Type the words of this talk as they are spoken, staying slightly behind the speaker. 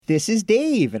This is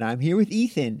Dave, and I'm here with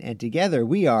Ethan, and together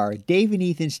we are Dave and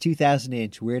Ethan's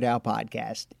 2000-inch Weird Al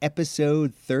podcast,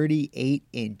 episode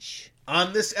 38-inch.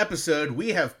 On this episode, we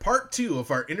have part 2 of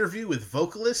our interview with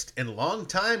vocalist and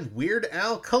longtime Weird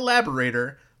Al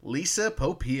collaborator, Lisa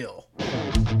Popeil.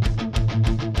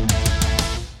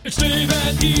 It's Dave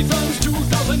and Ethan's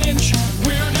 2000-inch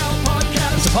Weird Al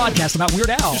podcast. It's a podcast about Weird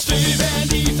Al. It's Dave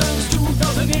and Ethan's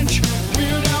 2000-inch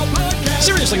Weird Al podcast.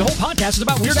 Seriously, the whole podcast is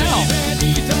about Weird It's Al. Dave and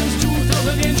Ethan's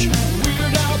 2000-inch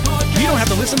Weird Al podcast. You don't have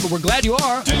to listen, but we're glad you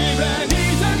are. Dave and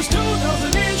Ethan's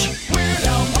 2000-inch Weird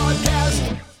Al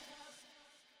podcast.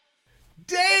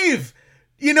 Dave!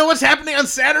 You know what's happening on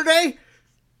Saturday?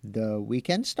 The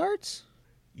weekend starts?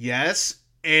 Yes,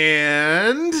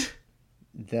 and...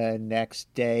 The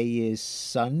next day is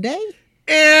Sunday?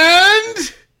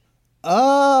 And...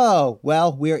 Oh,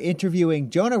 well, we're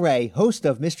interviewing Jonah Ray, host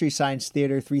of Mystery Science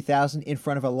Theater 3000, in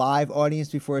front of a live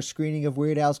audience before a screening of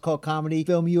Weird Al's cult comedy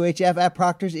film UHF at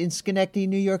Proctor's in Schenectady,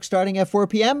 New York, starting at 4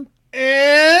 p.m.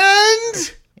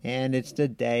 And... And it's the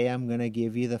day I'm going to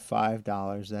give you the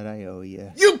 $5 that I owe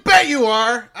you. You bet you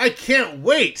are! I can't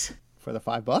wait! For the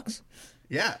 $5?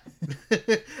 Yeah.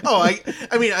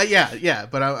 Yeah,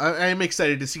 but I'm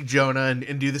excited to see Jonah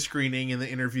and do the screening and the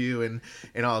interview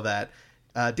and all that.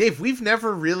 Dave, we've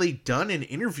never really done an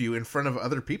interview in front of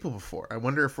other people before. I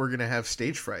wonder if we're going to have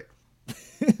stage fright.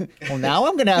 Well, now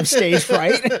I'm going to have stage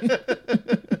fright.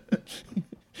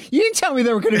 You didn't tell me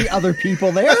there were going to be other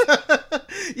people there.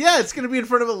 Yeah, it's going to be in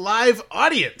front of a live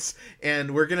audience.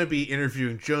 And we're going to be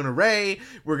interviewing Jonah Ray.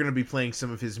 We're going to be playing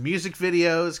some of his music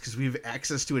videos because we have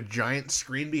access to a giant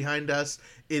screen behind us.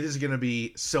 It is going to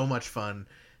be so much fun.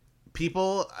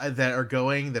 People that are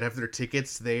going, that have their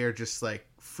tickets, they are just like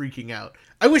freaking out.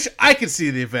 I wish I could see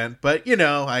the event, but you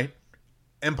know, I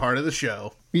am part of the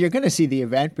show. You're going to see the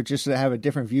event, but just to have a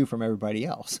different view from everybody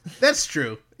else. That's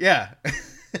true. Yeah.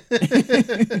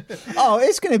 Oh,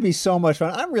 it's going to be so much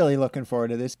fun. I'm really looking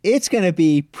forward to this. It's going to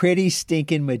be pretty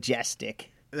stinking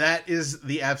majestic. That is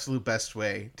the absolute best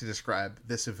way to describe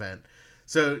this event.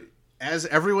 So, as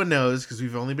everyone knows, because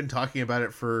we've only been talking about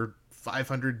it for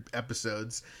 500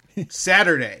 episodes,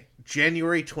 Saturday,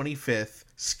 January 25th,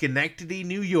 Schenectady,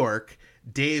 New York,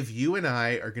 Dave, you and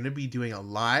I are going to be doing a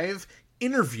live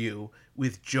interview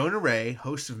with Jonah Ray,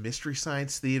 host of Mystery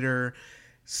Science Theater,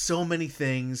 so many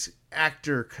things,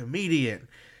 actor, comedian,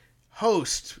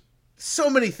 host, so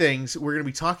many things. We're going to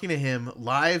be talking to him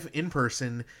live in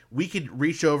person. We could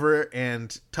reach over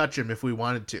and touch him if we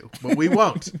wanted to, but we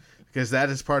won't because that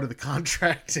is part of the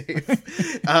contract, Dave.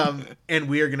 And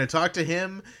we are going to talk to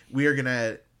him. We are going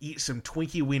to eat some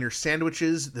Twinkie Wiener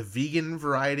sandwiches, the vegan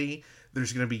variety.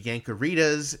 There's going to be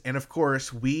Yankaritas. And of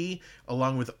course, we,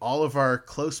 along with all of our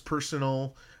close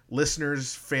personal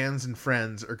listeners, fans, and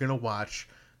friends, are going to watch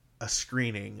a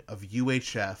screening of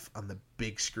UHF on the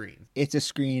big screen. It's a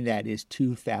screen that is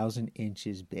 2,000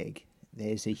 inches big. It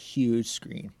is a huge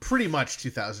screen. Pretty much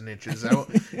 2,000 inches.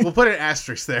 We'll put an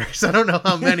asterisk there because I don't know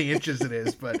how many inches it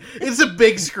is, but it's a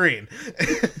big screen.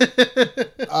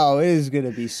 Oh, it is going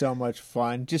to be so much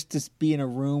fun just to be in a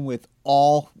room with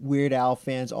all Weird Al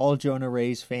fans, all Jonah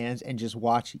Ray's fans, and just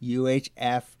watch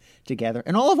UHF together,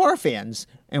 and all of our fans,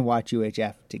 and watch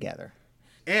UHF together.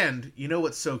 And you know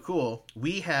what's so cool?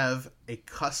 We have a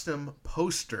custom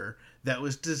poster that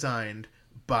was designed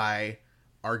by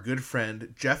our good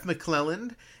friend Jeff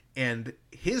McClelland and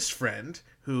his friend,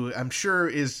 who I'm sure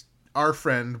is our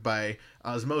friend by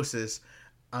osmosis,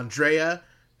 Andrea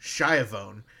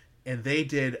Schiavone, and they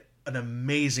did an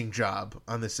amazing job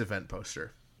on this event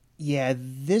poster. Yeah,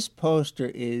 this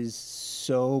poster is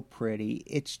so pretty.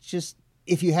 It's just,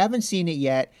 if you haven't seen it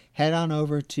yet, head on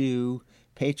over to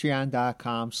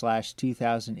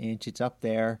patreon.com/2000inch. It's up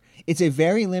there. It's a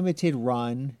very limited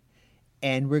run,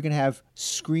 and we're going to have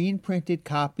screen printed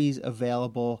copies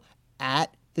available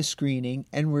at the screening,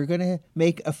 and we're going to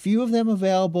make a few of them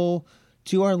available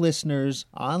to our listeners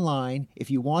online.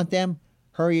 If you want them,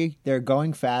 hurry. They're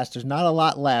going fast. There's not a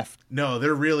lot left. No,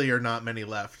 there really are not many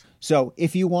left. So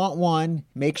if you want one,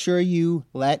 make sure you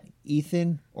let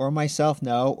Ethan or myself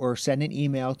know, or send an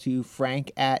email to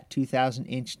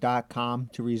frank@2000inch.com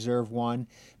to reserve one,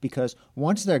 because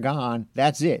once they're gone,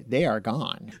 that's it. They are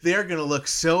gone. They are going to look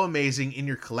so amazing in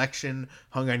your collection,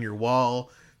 hung on your wall,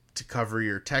 to cover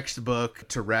your textbook,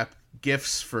 to wrap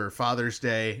gifts for Father's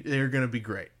Day. They're going to be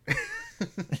great.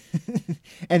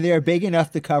 And they're big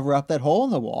enough to cover up that hole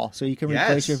in the wall, so you can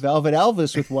replace your Velvet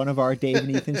Elvis with one of our Dave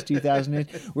and Ethan's 2000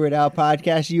 Weird Al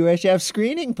Podcast UHF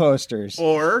screening posters.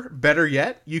 Or, better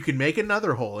yet, you can make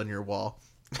another hole in your wall.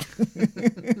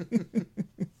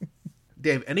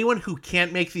 Dave, anyone who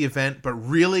can't make the event but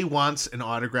really wants an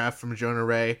autograph from Jonah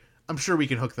Ray, I'm sure we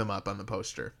can hook them up on the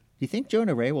poster. Do you think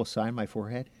Jonah Ray will sign my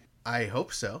forehead? I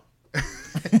hope so.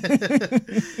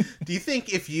 Do you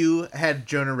think if you had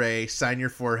Jonah Ray sign your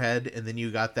forehead and then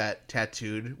you got that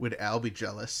tattooed, would Al be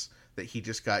jealous that he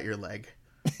just got your leg?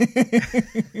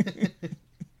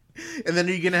 And then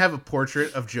are you going to have a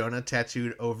portrait of Jonah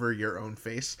tattooed over your own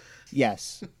face?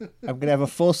 Yes. I'm going to have a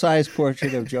full-size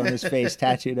portrait of Jonah's face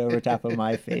tattooed over top of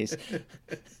my face.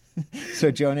 So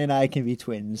Jonah and I can be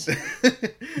twins.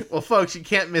 Well, folks, you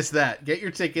can't miss that. Get your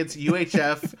tickets,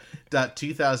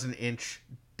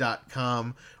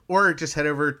 uhf.2000inch.com, or just head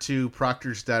over to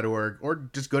proctors.org, or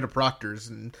just go to Proctors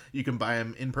and you can buy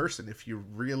them in person if you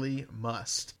really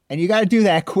must. And you got to do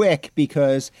that quick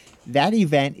because that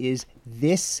event is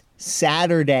this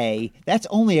Saturday. That's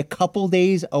only a couple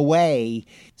days away.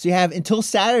 So you have until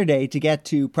Saturday to get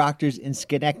to Proctor's in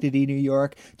Schenectady, New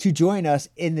York, to join us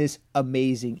in this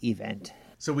amazing event.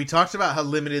 So we talked about how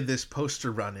limited this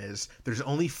poster run is. There's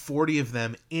only 40 of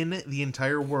them in the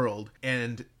entire world.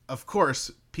 And of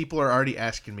course, people are already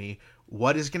asking me,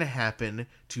 what is going to happen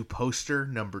to poster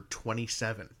number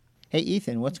 27? Hey,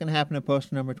 Ethan, what's going to happen to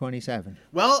poster number 27?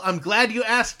 Well, I'm glad you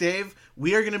asked, Dave.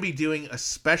 We are going to be doing a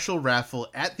special raffle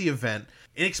at the event.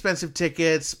 Inexpensive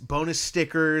tickets, bonus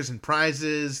stickers, and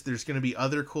prizes. There's going to be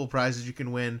other cool prizes you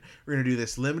can win. We're going to do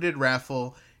this limited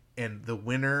raffle, and the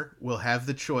winner will have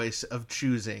the choice of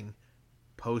choosing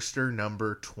poster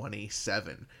number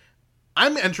 27.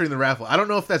 I'm entering the raffle. I don't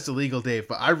know if that's illegal, Dave,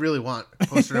 but I really want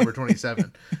poster number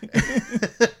 27.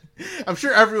 I'm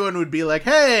sure everyone would be like,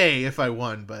 hey, if I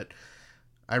won, but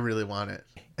I really want it.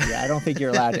 Yeah, I don't think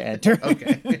you're allowed to enter.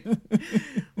 Okay.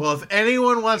 Well, if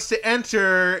anyone wants to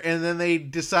enter and then they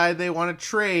decide they want to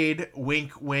trade,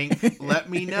 wink, wink, let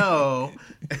me know.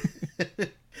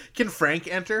 Can Frank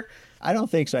enter? I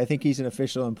don't think so. I think he's an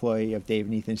official employee of Dave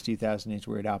and Ethan's 2000 Inch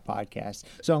Weird Al podcast.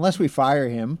 So unless we fire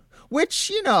him,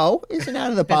 which, isn't out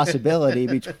of the possibility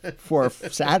before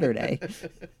Saturday,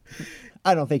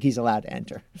 I don't think he's allowed to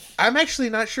enter. I'm actually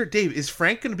not sure. Dave, is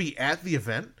Frank going to be at the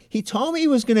event? He told me he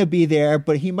was going to be there,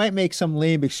 but he might make some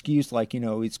lame excuse like,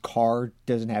 his car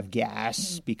doesn't have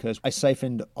gas because I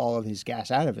siphoned all of his gas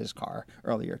out of his car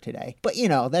earlier today. But,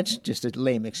 that's just a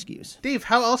lame excuse. Dave,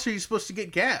 how else are you supposed to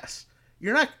get gas?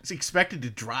 You're not expected to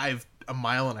drive a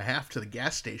mile and a half to the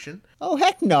gas station. Oh,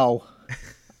 heck no.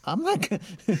 I'm not going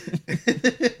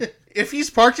to... If he's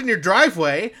parked in your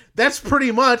driveway, that's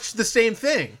pretty much the same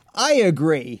thing. I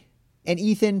agree. And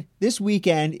Ethan, this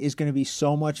weekend is going to be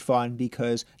so much fun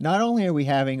because not only are we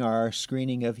having our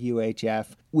screening of UHF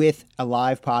with a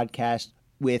live podcast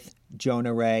with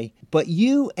Jonah Ray, but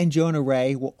you and Jonah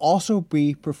Ray will also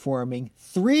be performing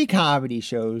 3 comedy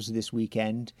shows this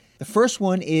weekend. The first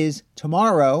one is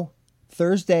tomorrow,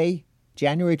 Thursday,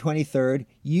 January 23rd.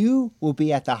 You will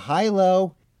be at the High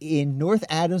Low in North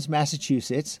Adams,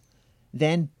 Massachusetts.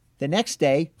 Then the next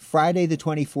day, Friday the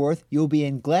 24th, you'll be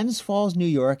in Glens Falls, New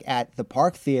York at the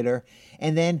Park Theater.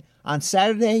 And then on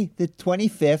Saturday the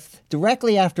 25th,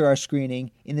 directly after our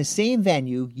screening, in the same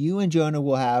venue, you and Jonah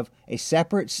will have a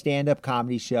separate stand-up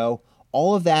comedy show.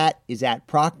 All of that is at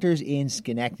Proctor's in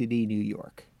Schenectady, New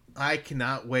York. I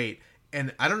cannot wait.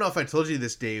 And I don't know if I told you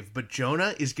this, Dave, but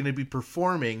Jonah is going to be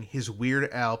performing his Weird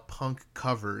Al punk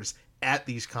covers at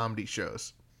these comedy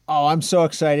shows. Oh, I'm so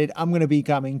excited. I'm going to be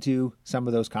coming to some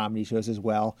of those comedy shows as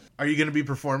well. Are you going to be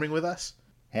performing with us?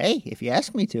 Hey, if you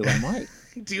ask me to, I might.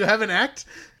 Do you have an act?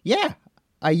 Yeah,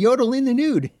 I yodel in the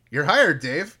nude. You're hired,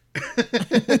 Dave.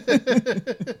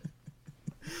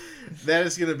 That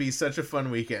is going to be such a fun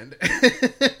weekend.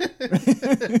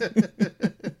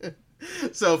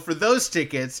 So for those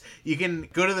tickets, you can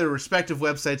go to the respective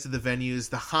websites of the venues,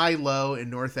 the High Low in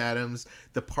North Adams,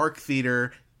 the Park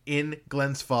Theater in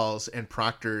Glens Falls, and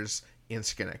Proctor's in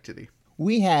Schenectady.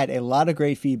 We had a lot of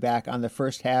great feedback on the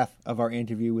first half of our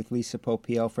interview with Lisa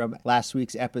Popiel from last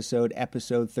week's episode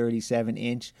 37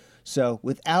 Inch. So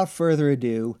without further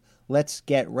ado, let's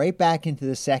get right back into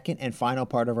the second and final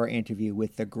part of our interview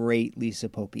with the great Lisa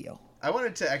Popiel. I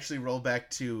wanted to actually roll back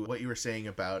to what you were saying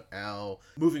about Al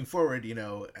moving forward,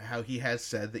 how he has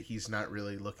said that he's not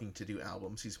really looking to do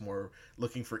albums. He's more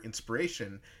looking for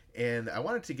inspiration. And I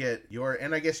wanted to get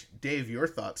and I guess, Dave, your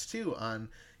thoughts too on,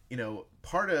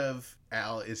 part of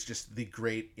Al is just the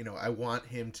great, I want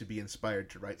him to be inspired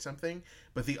to write something.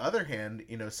 But the other hand,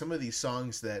 some of these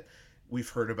songs that we've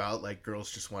heard about, like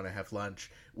Girls Just Want to Have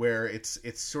Lunch, where it's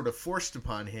sort of forced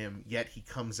upon him, yet he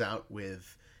comes out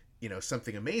with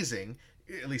something amazing,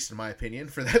 at least in my opinion,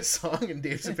 for that song and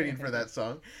Dave's opinion for that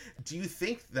song. Do you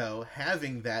think, though,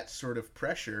 having that sort of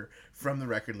pressure from the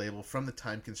record label, from the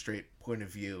time constraint point of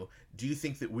view, do you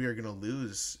think that we are going to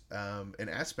lose an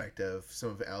aspect of some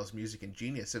of Al's music and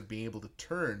genius of being able to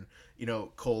turn,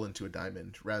 coal into a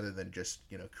diamond rather than just,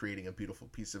 creating a beautiful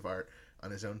piece of art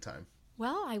on his own time?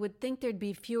 Well, I would think there'd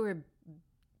be fewer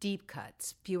deep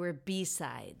cuts, fewer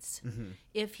B-sides. Mm-hmm.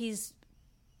 If he's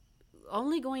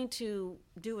only going to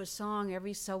do a song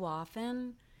every so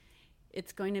often,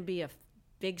 it's going to be a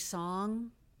big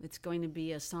song. It's going to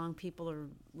be a song people are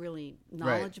really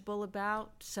knowledgeable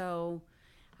about. So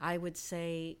I would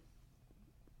say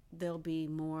there'll be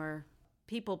more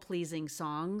people-pleasing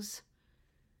songs.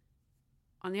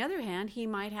 On the other hand, he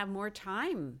might have more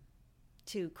time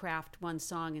to craft one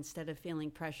song instead of feeling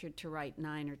pressured to write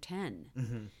 9 or 10.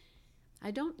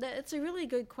 Mm-hmm. That's a really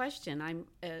good question.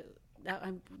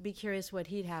 I'd be curious what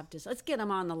he'd have to say. Let's get him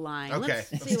on the line. Okay, Let's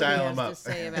see what he style has him up. to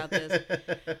say about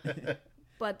this.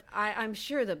 But I'm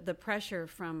sure that the pressure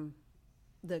from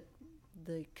the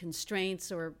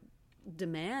constraints or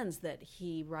demands that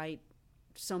he write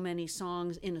so many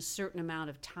songs in a certain amount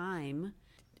of time,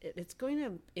 it's going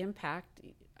to impact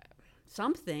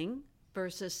something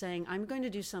versus saying, I'm going to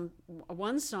do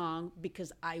one song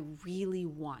because I really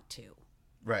want to.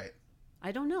 Right.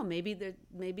 I don't know. Maybe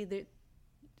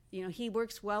he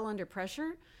works well under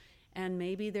pressure, and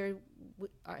maybe there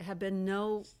have been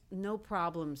no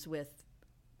problems with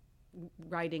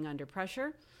writing under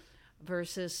pressure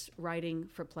versus writing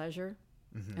for pleasure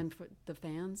and for the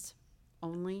fans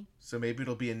only. So maybe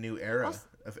it'll be a new era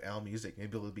of Al music.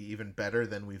 Maybe it'll be even better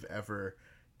than we've ever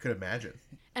could imagine.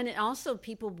 And it also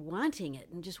people wanting it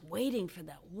and just waiting for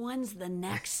that. When's the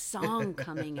next song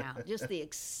coming out? Just the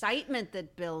excitement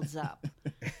that builds up.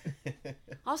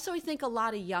 Also, I think a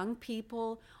lot of young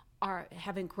people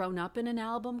haven't grown up in an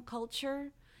album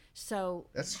culture, so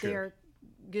That's true.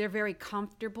 they're very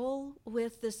comfortable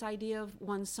with this idea of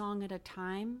one song at a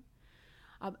time.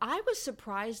 I was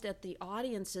surprised at the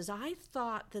audiences. I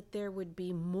thought that there would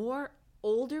be more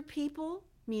older people,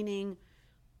 meaning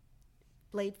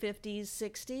late 50s,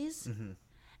 60s,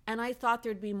 and I thought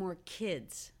there'd be more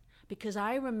kids. Because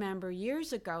I remember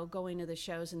years ago going to the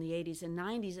shows in the 80s and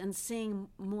 90s and seeing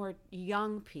more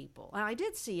young people. And I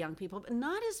did see young people, but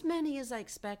not as many as I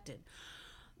expected.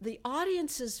 The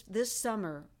audiences this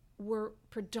summer were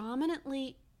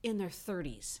predominantly in their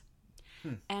 30s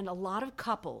and a lot of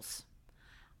couples.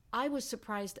 I was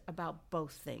surprised about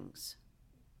both things.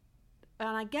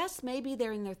 And I guess maybe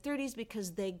they're in their 30s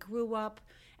because they grew up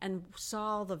and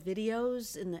saw the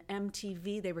videos in the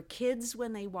MTV. They were kids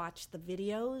when they watched the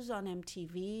videos on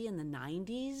MTV in the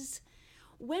 90s.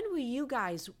 When were you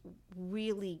guys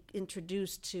really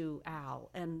introduced to Al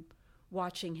and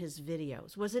watching his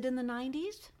videos? Was it in the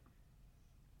 90s?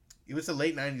 It was the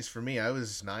late 90s for me. I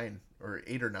was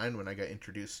 8 or 9 when I got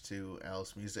introduced to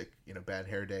Al's music, Bad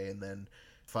Hair Day, and then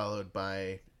followed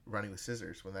by Running with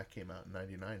Scissors when that came out in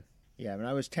 99. Yeah, I mean,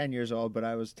 I was 10 years old, but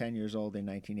I was 10 years old in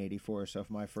 1984, so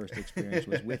my first experience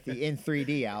was with the In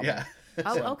 3D album. Yeah.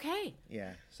 Okay.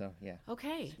 Yeah, so, yeah.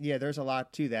 Okay. Yeah, there's a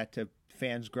lot to that, to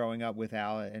fans growing up with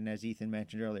Al, and as Ethan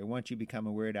mentioned earlier, once you become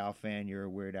a Weird Al fan, you're a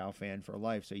Weird Al fan for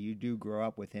life, so you do grow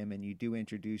up with him, and you do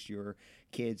introduce your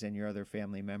kids and your other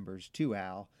family members to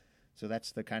Al, so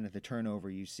that's the kind of the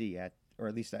turnover you see at, or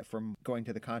at least that from going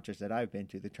to the concerts that I've been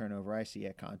to, the turnover I see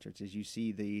at concerts is you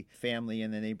see the family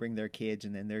and then they bring their kids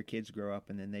and then their kids grow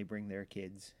up and then they bring their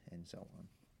kids and so on.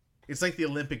 It's like the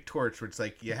Olympic torch, where it's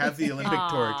like you have the Olympic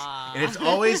torch, and it's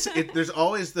always there's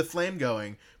always the flame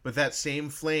going, but that same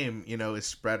flame, is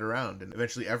spread around, and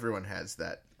eventually everyone has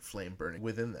that flame burning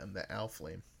within them, that Al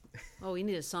flame. Oh, we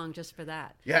need a song just for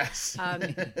that. Yes.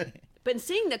 But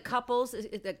seeing the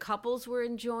couples were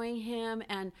enjoying him,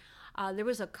 and there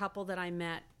was a couple that I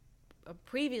met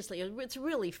previously. It's a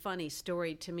really funny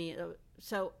story to me.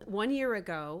 So 1 year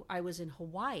ago, I was in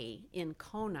Hawaii, in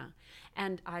Kona,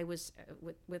 and I was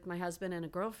with my husband and a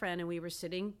girlfriend, and we were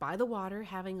sitting by the water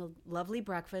having a lovely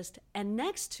breakfast, and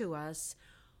next to us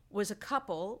was a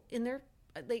couple in their,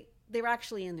 they were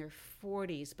actually in their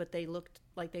 40s, but they looked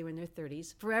like they were in their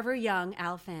 30s, forever young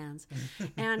Al fans.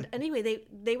 And anyway,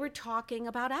 they were talking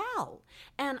about Al.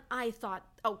 And I thought,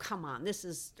 oh, come on,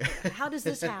 how does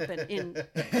this happen in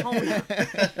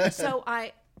Kona? So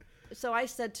I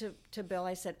said to Bill,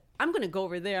 I said, I'm going to go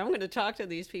over there. I'm going to talk to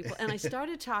these people. And I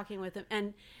started talking with them,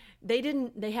 and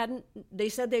they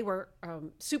said they were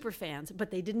super fans,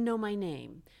 but they didn't know my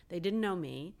name. They didn't know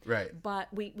me. Right. But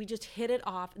we just hit it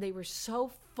off. They were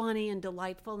so funny and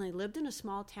delightful, and they lived in a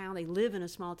small town. They live in a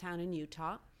small town in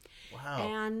Utah. Wow.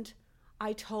 And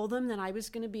I told them that I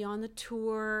was going to be on the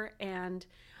tour, and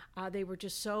they were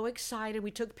just so excited.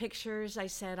 We took pictures. I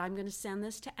said, I'm going to send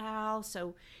this to Al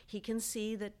so he can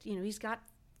see that, he's got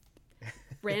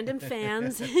random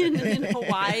fans in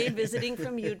Hawaii visiting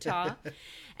from Utah.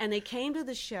 And they came to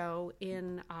the show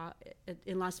in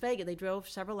Las Vegas. They drove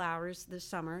several hours this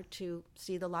summer to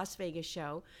see the Las Vegas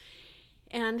show.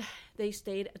 And they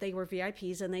were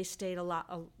VIPs, and they stayed a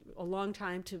long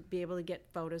time to be able to get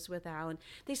photos with Al. And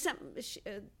they sent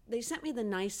me the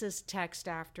nicest text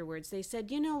afterwards. They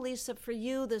said, Lisa, for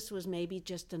you, this was maybe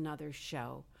just another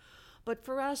show. But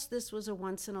for us, this was a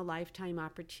once-in-a-lifetime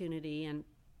opportunity. And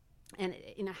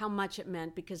how much it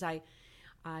meant, because I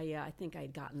think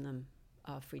I'd gotten them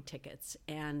free tickets.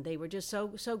 And they were just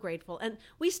so grateful. And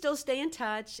we still stay in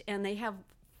touch, and they have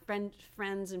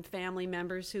friends and family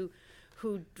members who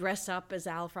dress up as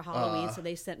Al for Halloween, so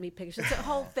they sent me pictures. It's a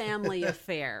whole family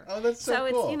affair. Oh, that's so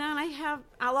cool. It's, and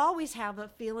I'll always have a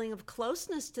feeling of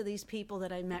closeness to these people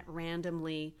that I met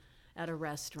randomly at a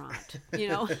restaurant,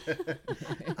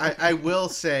 I will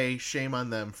say shame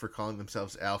on them for calling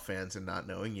themselves Al fans and not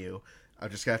knowing you. I'll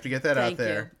just have to get that out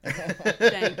there.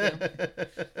 Thank you.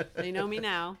 They know me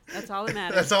now. That's all that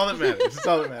matters. That's all that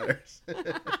matters.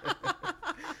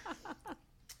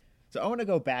 So I want to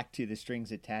go back to the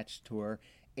Strings Attached tour,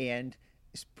 and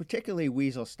particularly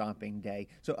Weasel Stomping Day.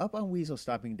 So up on Weasel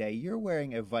Stomping Day, you're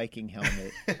wearing a Viking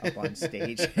helmet up on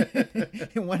stage.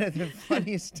 And one of the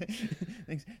funniest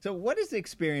things. So what is the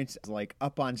experience like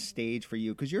up on stage for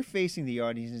you? Because you're facing the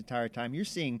audience the entire time. You're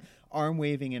seeing arm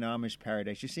waving in Amish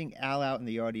Paradise. You're seeing Al out in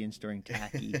the audience during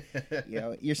Tacky.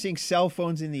 You're seeing cell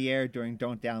phones in the air during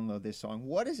Don't Download This Song.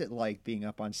 What is it like being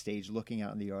up on stage looking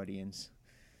out in the audience?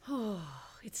 Oh,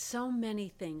 it's so many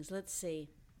things. Let's see.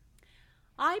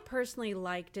 I personally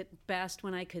liked it best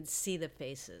when I could see the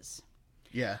faces.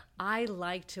 Yeah. I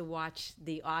like to watch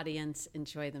the audience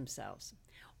enjoy themselves.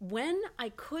 When I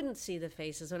couldn't see the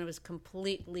faces, when it was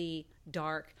completely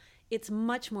dark, it's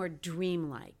much more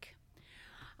dreamlike.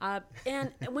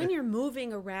 And when you're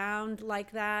moving around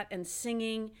like that and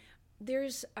singing,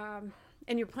 there's,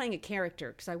 and you're playing a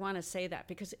character, because I want to say that,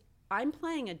 because I'm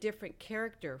playing a different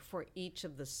character for each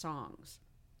of the songs.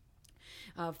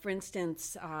 For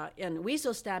instance, in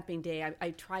Weasel Stomping Day,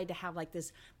 I tried to have like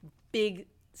this big,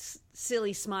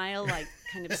 silly smile, like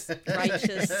kind of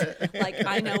righteous, like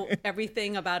I know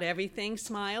everything about everything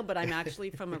smile, but I'm actually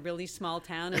from a really small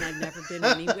town and I've never been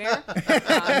anywhere.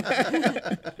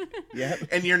 Yep.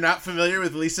 And you're not familiar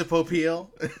with Lisa Popeil?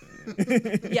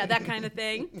 Yeah, that kind of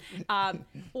thing.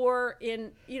 Or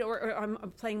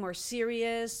I'm playing more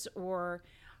serious, or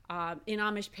in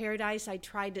Amish Paradise, I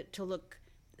tried to look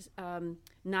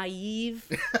naive,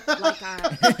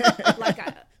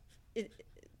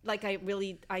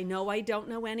 I know I don't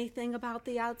know anything about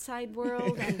the outside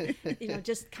world, and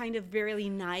just kind of very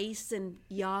nice and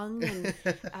young and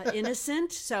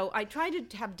innocent. So I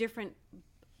tried to have different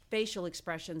facial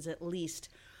expressions at least.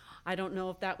 I don't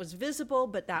know if that was visible,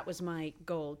 but that was my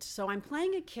goal. So I'm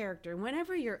playing a character.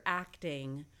 Whenever you're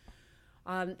acting,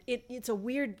 it's a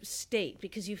weird state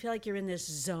because you feel like you're in this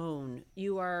zone.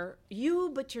 You are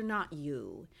you, but you're not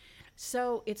you.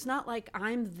 So it's not like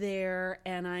I'm there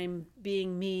and I'm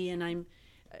being me, and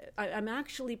I'm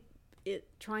actually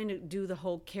trying to do the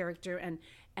whole character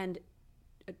and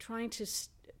trying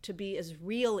to be as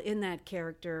real in that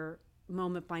character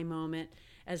moment by moment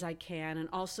as I can, and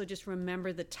also just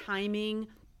remember the timing.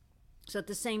 So at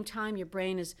the same time, your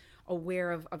brain is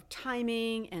aware of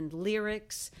timing and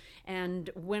lyrics, and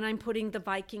when I'm putting the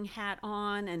Viking hat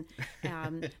on, and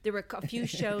there were a few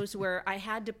shows where I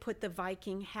had to put the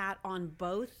Viking hat on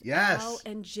both Al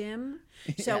and Jim.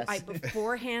 So Yes.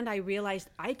 Beforehand, I realized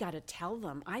I got to tell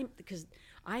them, because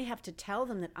I have to tell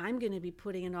them that I'm going to be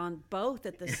putting it on both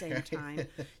at the same time.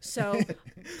 So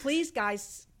please,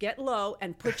 guys, get low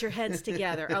and put your heads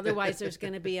together. Otherwise, there's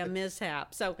going to be a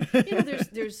mishap. So,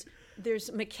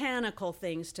 there's mechanical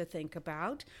things to think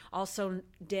about. Also,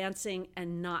 dancing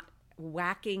and not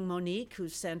whacking Monique,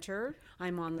 who's center.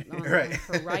 I'm on Right.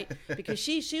 her right, because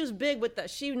she was big with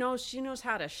she knows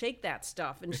how to shake that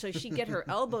stuff, and so she'd get her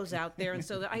elbows out there, and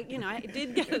so I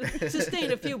did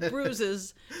sustain a few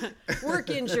bruises,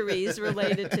 work injuries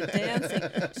related to dancing.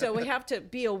 So we have to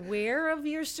be aware of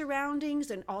your surroundings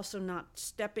and also not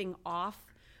stepping off,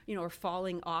 or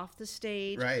falling off the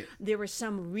stage. Right. There were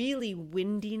some really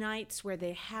windy nights where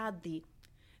we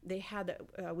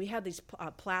had these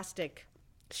plastic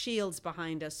shields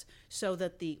behind us so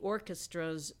that the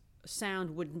orchestra's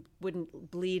sound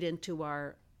wouldn't bleed into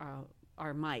our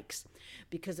mics,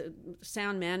 because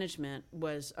sound management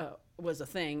was a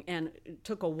thing, and it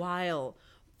took a while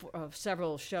of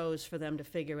several shows for them to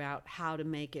figure out how to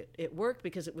make it work,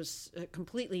 because it was a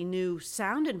completely new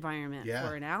sound environment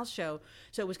for an Al show.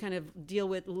 So it was kind of deal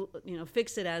with,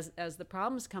 fix it as the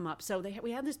problems come up. So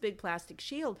we had this big plastic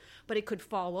shield, but it could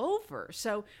fall over.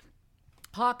 So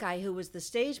Hawkeye, who was the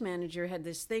stage manager, had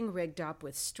this thing rigged up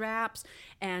with straps,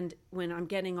 and when I'm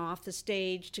getting off the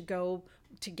stage to go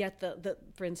to get the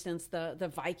for instance,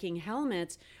 the Viking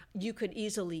helmets, you could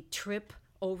easily trip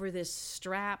over this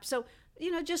strap. So,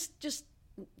 just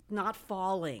not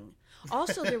falling.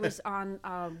 Also, there was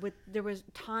there was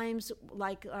times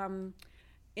like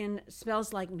in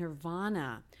Smells Like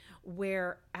Nirvana,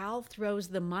 where Al throws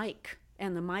the mic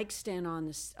and the mic stand on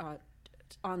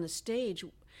the stage,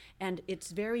 and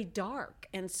it's very dark,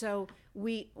 and so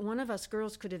one of us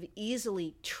girls could have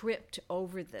easily tripped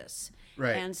over this,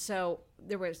 right? And so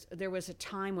there was a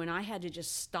time when I had to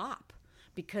just stop,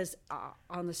 because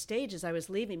on the stage as I was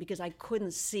leaving, because I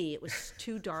couldn't see, it was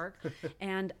too dark,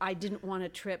 and I didn't want to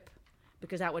trip,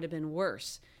 because that would have been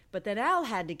worse. But then Al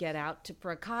had to get out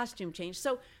for a costume change.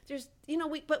 So there's,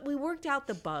 we worked out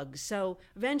the bugs. So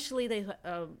eventually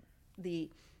the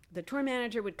tour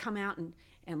manager would come out and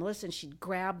listen. She'd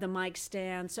grab the mic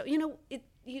stand. So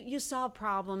you solve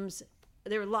problems.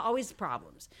 There are always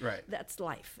problems. Right. That's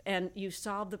life. And you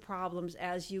solve the problems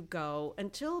as you go,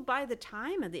 until by the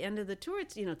time at the end of the tour,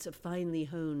 it's a finely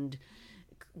honed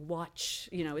watch.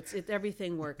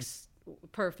 Everything works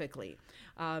perfectly.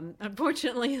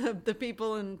 Unfortunately, the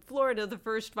people in Florida, the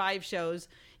first 5 shows,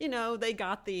 they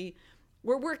got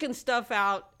we're working stuff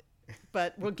out,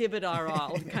 but we'll give it our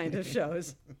all kind of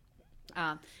shows.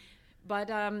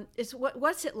 But it's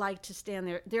what's it like to stand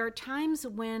there? There are times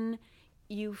when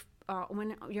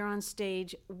when you're on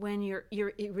stage, when you're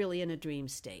really in a dream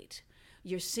state.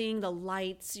 You're seeing the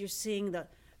lights, you're seeing the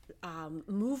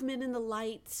movement in the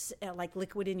lights, like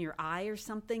liquid in your eye or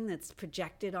something that's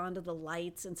projected onto the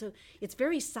lights. And so it's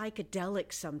very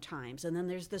psychedelic sometimes. And then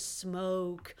there's the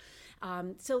smoke.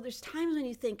 So there's times when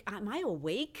you think, am I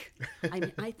awake?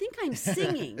 I think I'm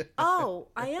singing. Oh,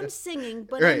 I am singing,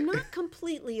 but right. I'm not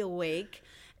completely awake.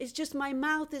 It's just my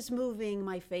mouth is moving,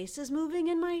 my face is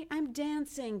moving, and I'm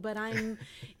dancing, but I'm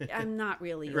not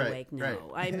really awake.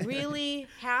 No, right. I'm really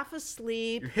half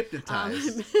asleep. You're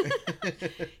hypnotized.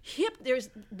 There's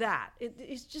that.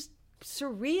 It's just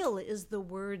surreal is the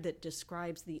word that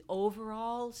describes the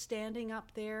overall standing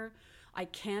up there. I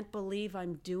can't believe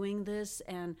I'm doing this.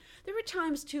 And there were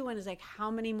times too when it's like,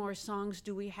 how many more songs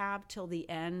do we have till the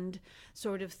end,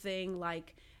 sort of thing.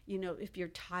 Like, if you're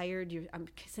tired, I'm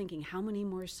thinking, how many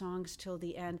more songs till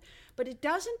the end? But it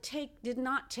did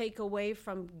not take away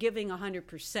from giving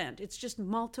 100%. It's just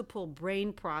multiple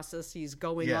brain processes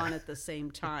going on at the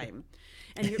same time.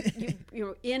 And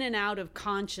you're in and out of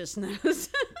consciousness.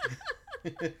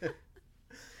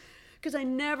 Because I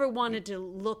never wanted to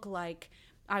look like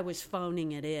I was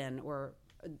phoning it in, or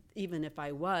even if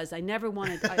I was, I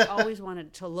always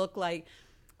wanted to look like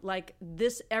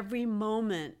this. Every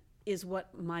moment is what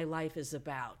my life is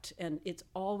about, and it's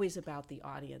always about the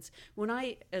audience.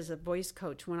 As a voice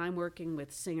coach, when I'm working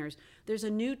with singers, there's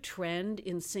a new trend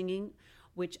in singing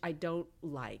which I don't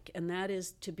like, and that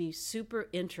is to be super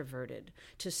introverted,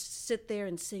 to sit there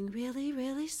and sing really,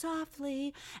 really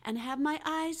softly and have my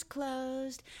eyes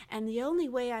closed, and the only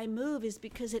way I move is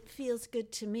because it feels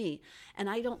good to me, and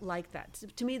I don't like that.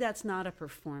 To me, that's not a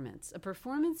performance. A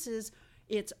performance is,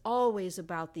 it's always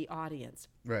about the audience.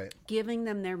 Right. Giving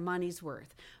them their money's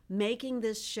worth, making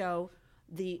this show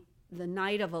the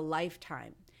night of a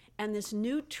lifetime. And this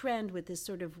new trend with this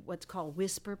sort of what's called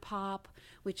whisper pop,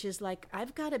 which is like,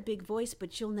 I've got a big voice,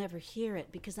 but you'll never hear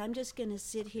it because I'm just going to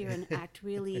sit here and act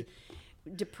really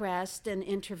depressed and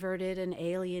introverted and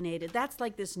alienated. That's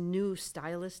like this new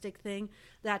stylistic thing.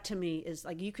 That to me is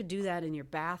like, you could do that in your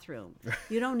bathroom.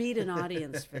 You don't need an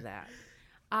audience for that.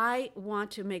 I want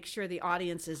to make sure the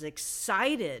audience is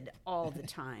excited all the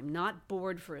time, not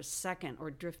bored for a second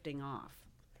or drifting off.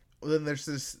 Well, then there's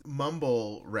this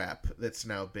mumble rap that's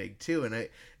now big too, and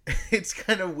it's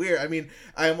kind of weird. I mean,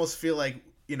 I almost feel like,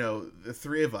 the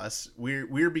three of us,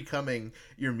 we're becoming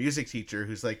your music teacher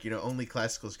who's like, only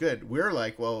classical's good. We're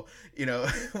like, well,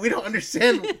 we don't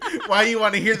understand why you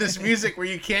want to hear this music where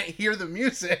you can't hear the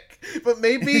music. But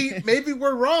maybe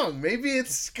we're wrong. Maybe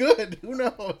it's good. Who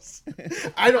knows?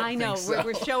 I know. Think so.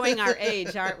 We're showing our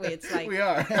age, aren't we? It's like, we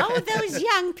are. Oh, those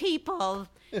young people.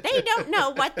 They don't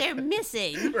know what they're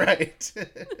missing. Right.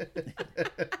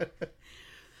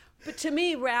 But to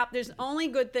me, rap, there's only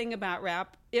good thing about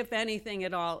rap, if anything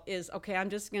at all, is, okay, I'm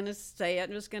just going to say it,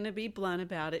 I'm just going to be blunt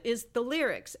about it, is the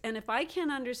lyrics. And if I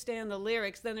can't understand the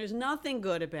lyrics, then there's nothing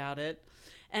good about it,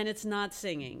 and it's not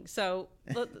singing. So,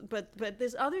 but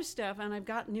there's other stuff, and I've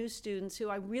got new students who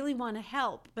I really want to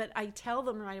help, but I tell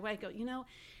them right away, I go,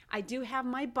 I do have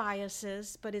my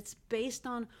biases, but it's based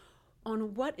on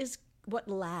what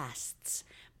lasts.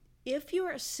 If you're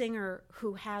a singer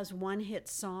who has one hit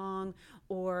song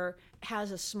or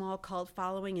has a small cult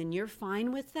following and you're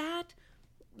fine with that,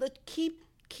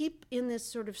 keep in this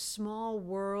sort of small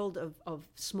world of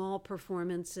small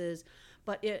performances,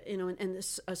 but and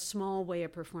this a small way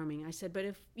of performing. I said, but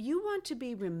if you want to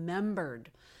be remembered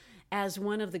as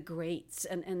one of the greats,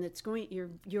 and it's going,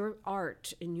 your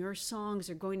art and your songs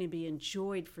are going to be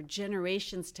enjoyed for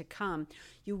generations to come,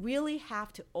 you really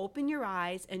have to open your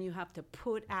eyes and you have to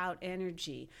put out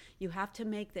energy. You have to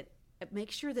make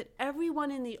sure that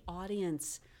everyone in the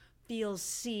audience feels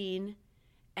seen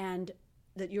and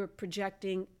that you're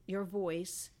projecting your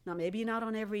voice. Now, maybe not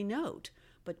on every note,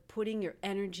 but putting your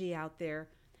energy out there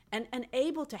and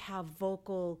able to have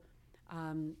vocal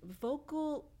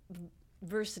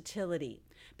versatility,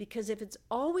 because if it's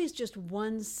always just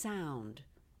one sound,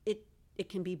 it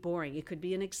can be boring. It could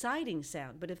be an exciting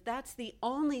sound, but if that's the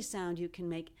only sound you can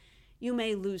make, you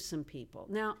may lose some people.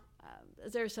 Now,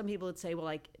 there are some people that say, well,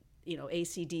 like,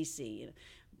 AC/DC,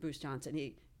 Bruce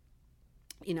Johnson,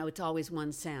 it's always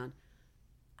one sound,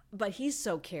 but he's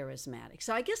so charismatic.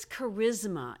 So I guess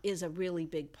charisma is a really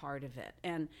big part of it,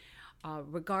 and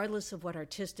regardless of what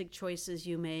artistic choices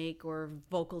you make or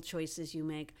vocal choices you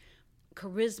make,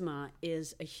 charisma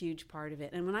is a huge part of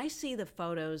it. And when I see the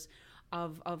photos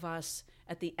of us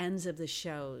at the ends of the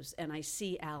shows and I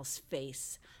see Al's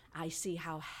face, I see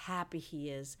how happy he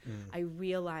is. I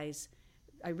realize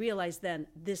then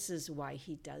this is why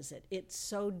he does it. It's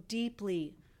so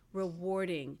deeply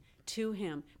rewarding to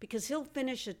him, because he'll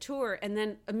finish a tour and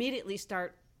then immediately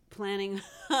start planning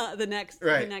the next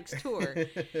tour.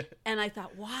 And I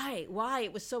thought, why?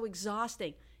 It was so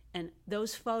exhausting. And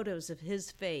those photos of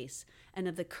his face and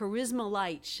of the charisma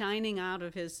light shining out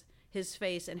of his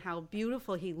face and how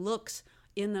beautiful he looks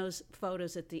in those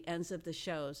photos at the ends of the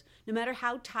shows, no matter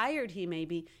how tired he may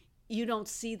be, you don't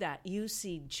see that. You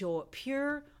see joy,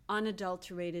 pure,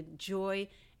 unadulterated joy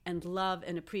and love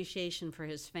and appreciation for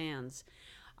his fans.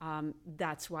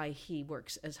 That's why he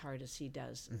works as hard as he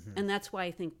does. Mm-hmm. And that's why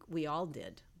I think we all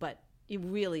did. But you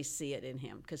really see it in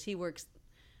him, because he works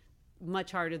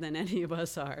much harder than any of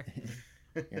us are.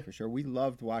 Yeah, for sure. We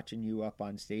loved watching you up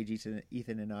on stage.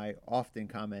 Ethan and I often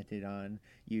commented on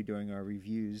you during our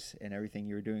reviews and everything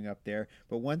you were doing up there.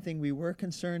 But one thing we were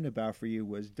concerned about for you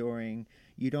was during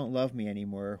You Don't Love Me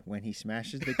Anymore, when he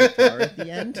smashes the guitar at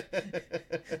the end.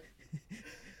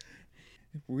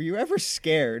 Were you ever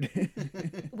scared?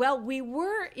 Well, we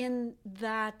were in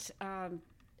that...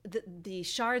 the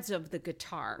shards of the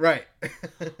guitar, right?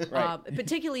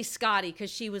 Particularly Scotty,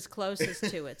 because she was closest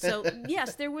to it. So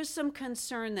yes, there was some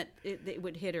concern that it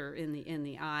would hit her in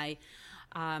the eye.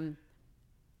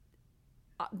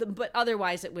 But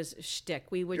otherwise, it was shtick.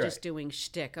 We were just doing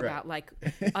shtick about like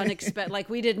unexpected, like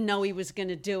we didn't know he was going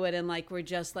to do it, and like we're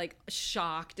just like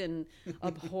shocked and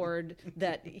abhorred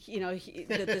that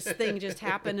that this thing just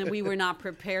happened, and we were not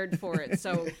prepared for it.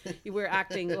 So we're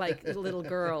acting like little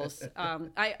girls.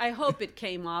 I hope it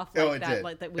came off like that, did.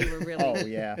 Like that we were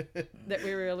really, that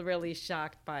we were really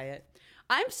shocked by it.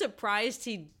 I'm surprised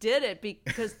he did it,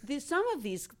 because some of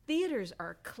these theaters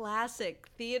are classic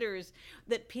theaters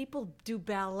that people do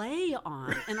ballet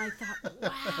on. And I thought,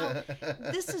 wow,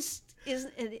 this is,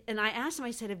 and I asked him,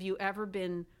 I said, have you ever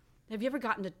gotten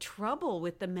into trouble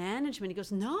with the management? He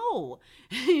goes, no,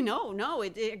 no, I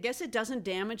guess it doesn't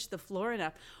damage the floor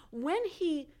enough.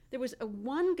 There was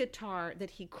one guitar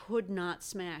that he could not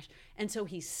smash, and so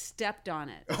he stepped on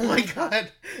it. Oh my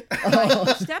God.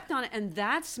 He stepped on it, and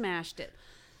that smashed it.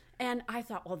 And I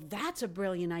thought, well, that's a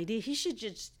brilliant idea. He should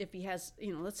just, if he has,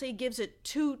 let's say he gives it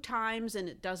 2 times and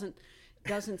it doesn't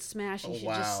smash, he should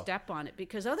just step on it,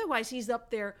 because otherwise he's up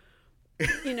there,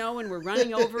 and we're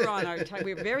running over on our time. We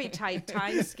have a very tight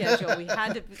time schedule. We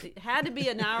had to be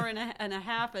an hour and a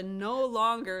half and no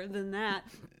longer than that.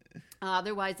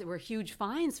 Otherwise, there were huge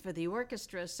fines for the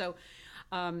orchestra. So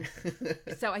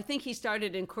I think he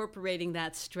started incorporating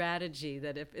that strategy,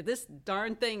 that if this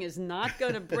darn thing is not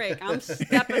going to break, I'm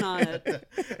stepping on it.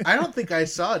 I don't think I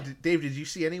saw. Dave, did you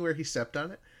see anywhere he stepped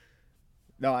on it?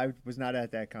 No, I was not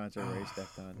at that concert where he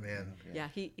stepped on. Man.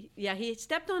 He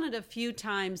stepped on it a few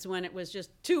times when it was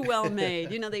just too well made.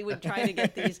 They would try to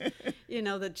get these,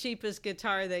 the cheapest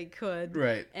guitar they could.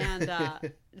 Right. And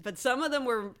but some of them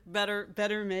were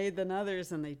better made than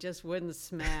others, and they just wouldn't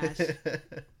smash.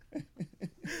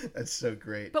 That's so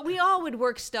great. But we all would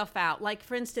work stuff out. Like,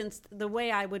 for instance, the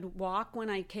way I would walk when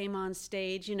I came on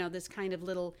stage, this kind of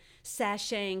little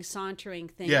sashaying, sauntering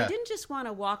thing. Yeah. I didn't just want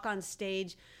to walk on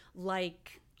stage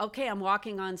like, okay, I'm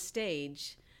walking on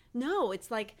stage. No,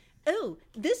 it's like, oh,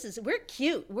 we're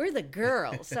cute. We're the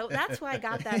girls. So that's why I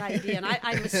got that idea. And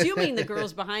I'm assuming the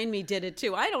girls behind me did it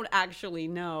too. I don't actually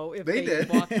know if they did.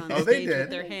 walked on Oh, they stage did. with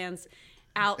their hands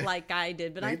out like I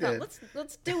did, but I thought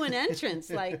let's do an entrance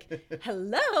like,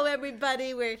 hello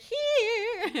everybody, we're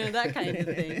here, that kind of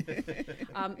thing.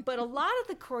 But a lot of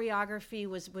the choreography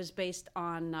was based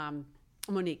on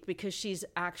Monique, because she's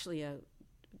actually a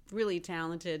really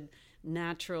talented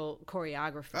natural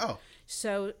choreographer. Oh.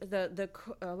 So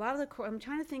a lot of the I'm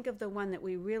trying to think of the one that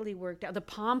we really worked out, the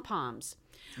pom-poms.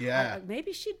 Yeah.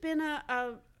 Maybe she'd been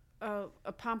a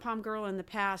pom-pom girl in the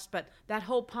past, but that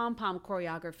whole pom-pom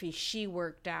choreography she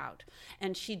worked out.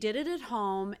 And she did it at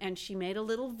home, and she made a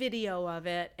little video of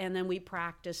it, and then we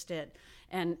practiced it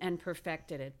and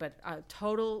perfected it. But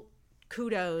total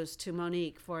kudos to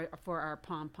Monique for our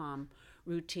pom-pom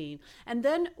routine. And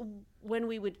then when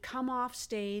we would come off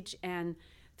stage and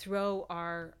throw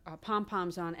our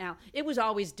pom-poms on Al, it was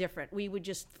always different. We would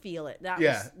just feel it.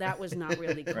 That was not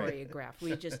really choreographed.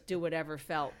 We just do whatever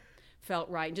felt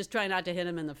right. Just try not to hit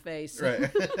him in the face.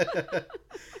 Right.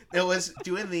 It was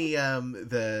doing the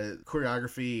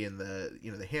choreography and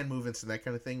the hand movements and that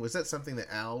kind of thing. Was that something that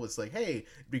Al was like, hey,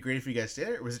 it'd be great if you guys did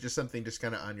it? Or was it just something just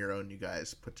kind of on your own you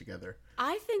guys put together?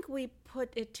 I think we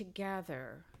put it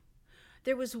together.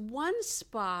 There was one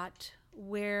spot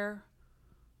where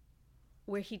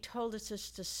he told us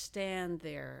just to stand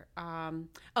there. At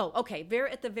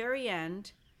the very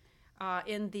end,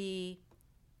 in the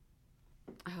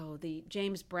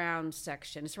James Brown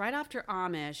section. It's right after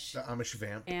Amish. The Amish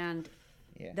Vamp. And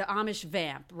the Amish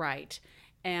Vamp, right.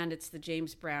 And it's the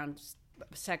James Brown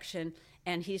section.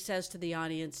 And he says to the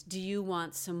audience, do you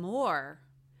want some more?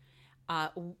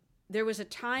 There was a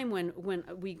time when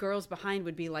we girls behind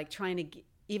would be like trying to,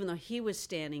 even though he was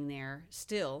standing there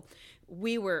still,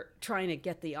 we were trying to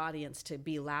get the audience to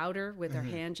be louder with our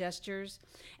hand gestures.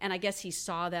 And I guess he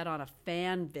saw that on a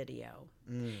fan video.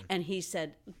 And he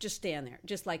said, just stand there,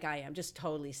 just like I am, just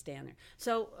totally stand there.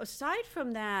 So aside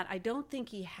from that, I don't think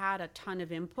he had a ton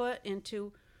of input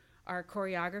into our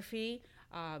choreography.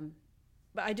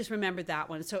 But I just remembered that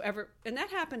one. And that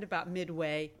happened about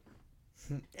midway.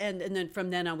 And then from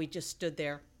then on, we just stood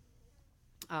there.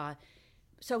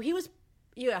 So he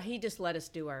just let us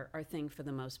do our thing for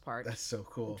the most part. That's so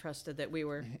cool. And trusted that we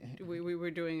were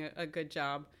doing a good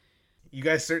job. You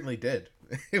guys certainly did.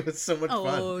 It was so much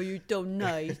fun. Oh, you're so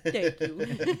nice. Thank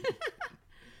you.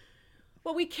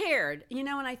 Well, we cared, and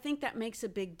I think that makes a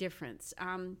big difference.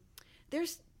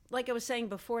 There's, like I was saying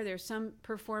before, there's some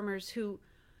performers who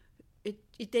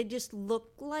they just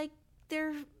look like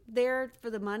they're there for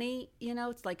the money.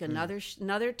 It's like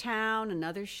another town,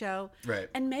 another show. Right.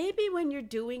 And maybe when you're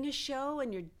doing a show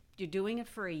and you're doing it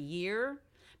for a year,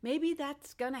 maybe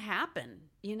that's going to happen,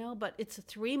 but it's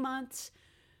 3 months.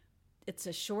 It's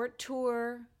a short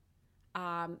tour.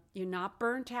 You're not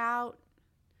burnt out.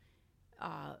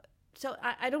 So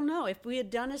I don't know. If we had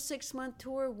done a 6-month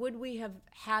tour, would we have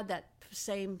had that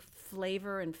same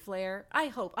flavor and flair?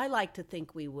 I like to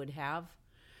think we would have.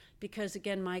 Because,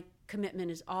 again, my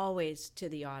commitment is always to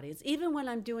the audience. Even when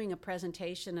I'm doing a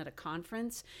presentation at a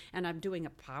conference and I'm doing a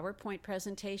PowerPoint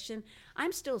presentation,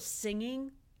 I'm still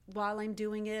singing while I'm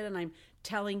doing it, and I'm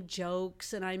telling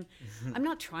jokes, and I'm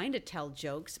not trying to tell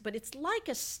jokes, but it's like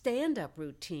a stand-up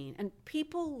routine, and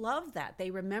people love that.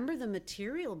 They remember the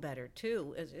material better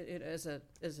too. As a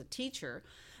teacher,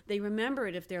 they remember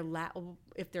it if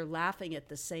they're laughing at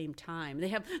the same time. They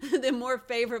have the more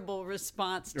favorable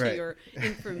response to your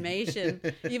information,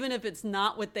 even if it's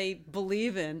not what they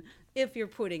believe in. If you're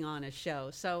putting on a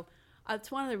show, so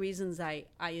it's one of the reasons I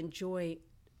enjoy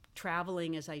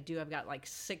traveling as I do. I've got like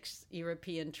 6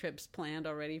 European trips planned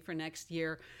already for next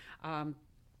year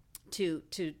to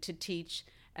teach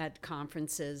at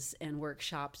conferences and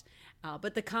workshops.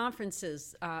 But the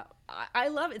conferences, I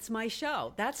love. It's my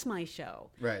show. That's my show.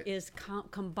 Right. Is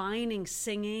combining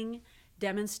singing,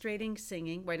 demonstrating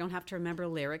singing, where I don't have to remember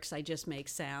lyrics. I just make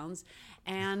sounds,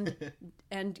 and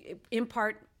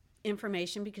impart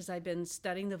information, because I've been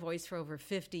studying the voice for over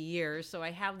 50 years. So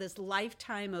I have this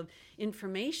lifetime of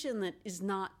information that is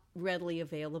not readily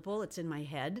available. It's in my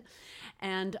head,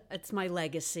 and it's my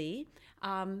legacy.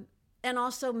 And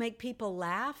also make people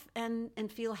laugh and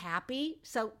feel happy.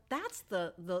 So that's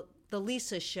the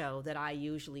Lisa show that I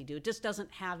usually do. It just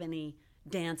doesn't have any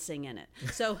dancing in it.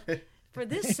 So for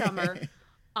this summer,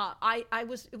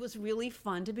 it was really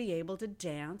fun to be able to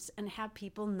dance and have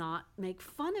people not make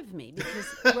fun of me,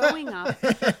 because growing up,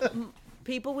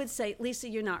 people would say, Lisa,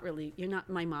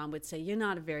 my mom would say, you're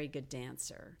not a very good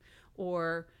dancer.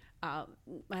 Or I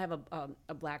have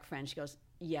a black friend, she goes,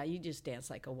 yeah, you just dance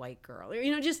like a white girl.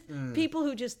 Or, just people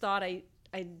who just thought I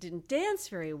didn't dance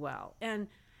very well. And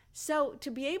so to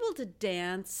be able to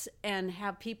dance and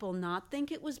have people not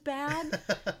think it was bad,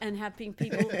 and having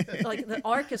people, like the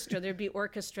orchestra, there'd be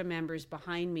orchestra members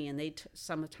behind me, and they'd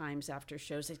sometimes after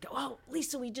shows, they'd go, oh,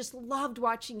 Lisa, we just loved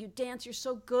watching you dance. You're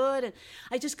so good. And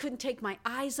I just couldn't take my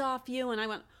eyes off you. And I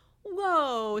went,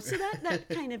 whoa. So that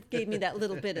kind of gave me that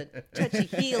little bit of touchy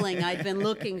healing I'd been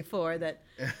looking for, that,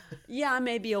 yeah, I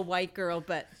may be a white girl,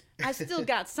 but I still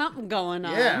got something going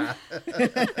on. Yeah.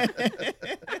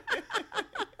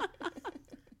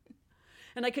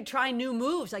 And I could try new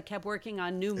moves. I kept working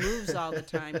on new moves all the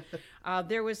time.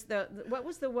 There was what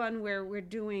was the one where we're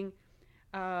doing,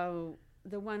 the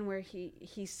one where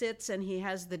he sits and he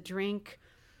has the drink.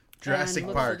 Jurassic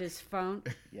and Park. looks at his phone.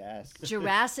 Yes.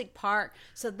 Jurassic Park.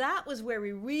 So that was where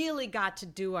we really got to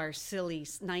do our silly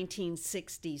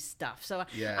 1960s stuff. So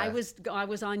Yeah. I was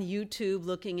on YouTube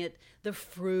looking at the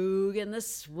Frug and the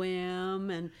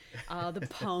Swim and the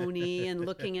Pony, and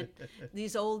looking at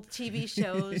these old TV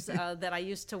shows that I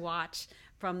used to watch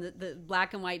from the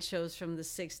black and white shows from the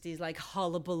 60s, like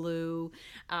Hullabaloo.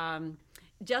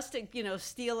 Just to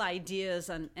steal ideas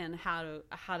and how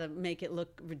to make it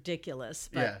look ridiculous,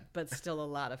 but still a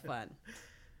lot of fun.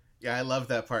 Yeah, I love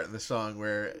that part in the song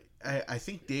where I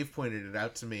think Dave pointed it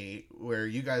out to me, where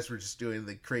you guys were just doing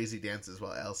the crazy dances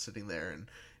while Al's sitting there, and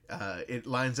it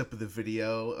lines up with the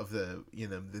video of the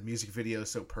music video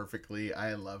so perfectly.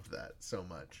 I loved that so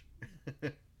much.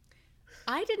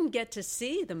 I didn't get to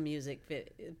see the music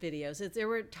videos. There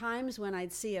were times when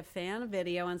I'd see a fan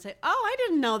video and say, oh, I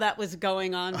didn't know that was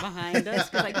going on behind us.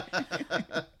 'Cause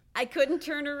I couldn't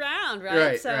turn around,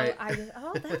 right? So right.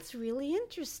 oh, that's really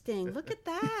interesting. Look at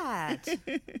that.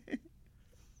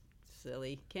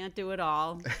 Silly. Can't do it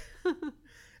all.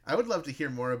 I would love to hear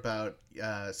more about,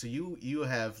 so you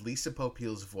have Lisa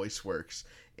Popeil's Voice Works,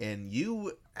 and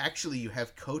you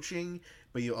have coaching,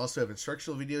 but you also have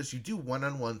instructional videos. You do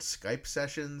one-on-one Skype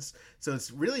sessions. So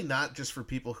it's really not just for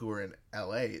people who are in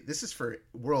LA. This is for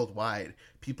worldwide.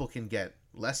 People can get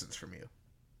lessons from you.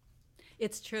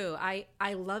 It's true. I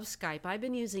love Skype. I've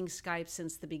been using Skype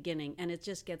since the beginning, and it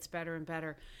just gets better and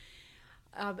better.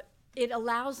 It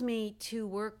allows me to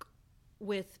work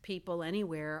with people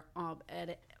anywhere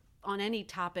on any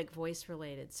topic voice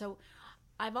related. So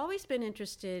I've always been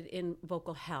interested in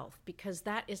vocal health, because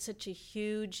that is such a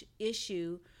huge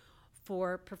issue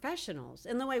for professionals.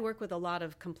 And though I work with a lot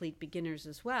of complete beginners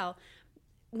as well,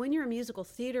 when you're a musical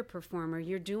theater performer,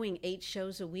 you're doing 8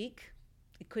 shows a week.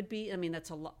 It could be, that's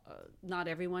a lot. Not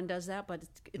everyone does that, but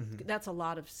that's a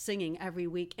lot of singing every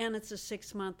week. And it's a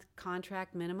 6-month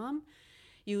contract minimum,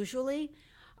 usually.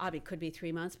 It could be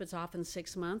 3 months, but it's often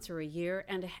 6 months or a year.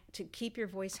 And to keep your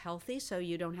voice healthy so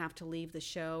you don't have to leave the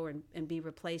show and be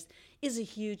replaced is a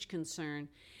huge concern.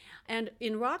 And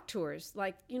in rock tours,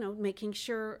 making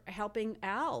sure, helping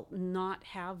Al not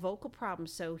have vocal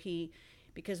problems. So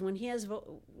because when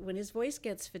his voice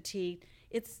gets fatigued,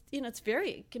 it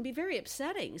can be very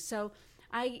upsetting. So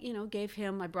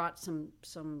I brought some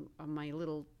of my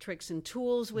little tricks and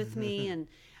tools with me, and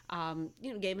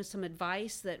gave him some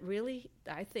advice that really,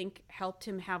 I think, helped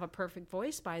him have a perfect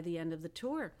voice by the end of the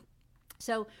tour.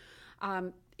 So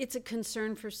it's a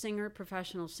concern for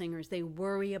professional singers. They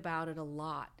worry about it a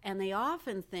lot. And they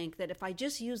often think that if I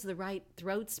just use the right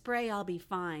throat spray, I'll be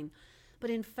fine. But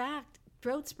in fact,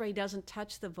 throat spray doesn't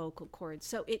touch the vocal cords.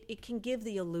 So it can give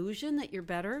the illusion that you're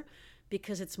better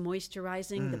because it's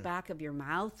moisturizing the back of your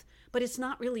mouth, but it's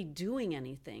not really doing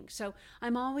anything. So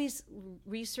I'm always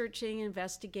researching,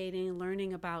 investigating,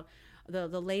 learning about the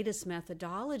latest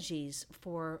methodologies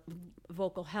for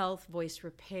vocal health, voice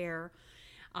repair.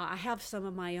 I have some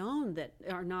of my own that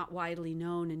are not widely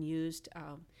known and used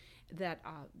that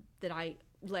I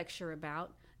lecture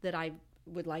about, that I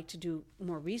would like to do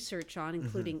more research on,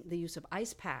 including the use of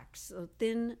ice packs,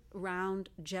 thin, round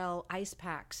gel ice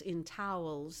packs in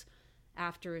towels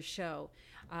after a show.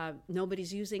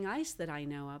 Nobody's using ice that I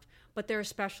know of, but there are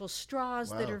special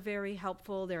straws that are very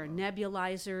helpful. There are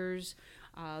nebulizers.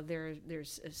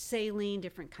 There's saline,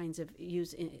 different kinds of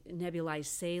use nebulized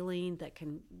saline that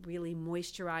can really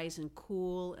moisturize and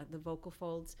cool the vocal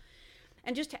folds.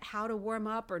 And just how to warm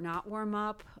up or not warm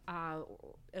up,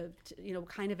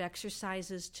 kind of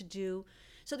exercises to do.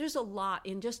 So there's a lot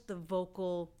in just the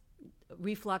vocal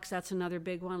reflux. That's another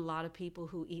big one. A lot of people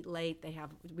who eat late, they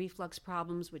have reflux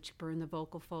problems, which burn the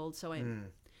vocal folds. So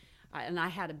I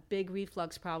had a big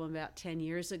reflux problem about 10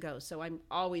 years ago. So I'm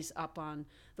always up on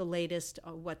the latest,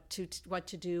 what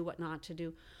to do, what not to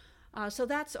do. So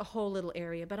that's a whole little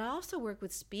area. But I also work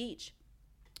with speech.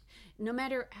 No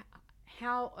matter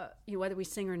how, whether we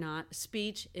sing or not,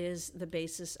 speech is the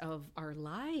basis of our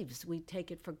lives. We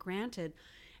take it for granted.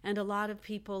 And a lot of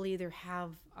people either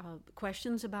have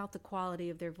questions about the quality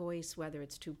of their voice, whether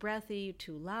it's too breathy,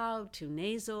 too loud, too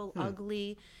nasal,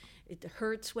 ugly. It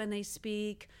hurts when they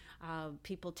speak.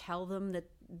 People tell them that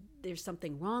there's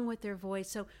something wrong with their voice.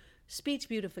 So speech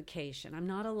beautification. I'm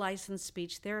not a licensed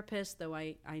speech therapist, though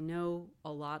I know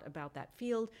a lot about that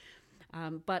field.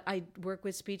 But I work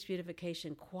with speech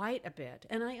beautification quite a bit.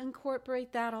 And I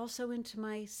incorporate that also into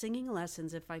my singing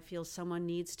lessons if I feel someone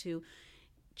needs to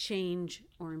change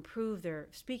or improve their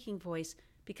speaking voice,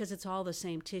 because it's all the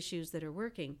same tissues that are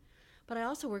working. But I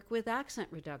also work with accent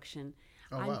reduction.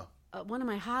 Wow. One of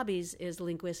my hobbies is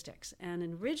linguistics.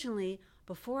 And originally,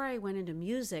 before I went into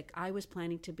music, I was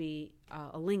planning to be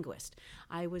a linguist.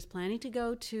 I was planning to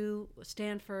go to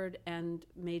Stanford and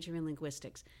major in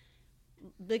linguistics.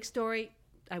 Big story,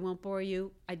 I won't bore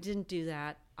you. I didn't do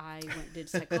that. I did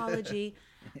psychology,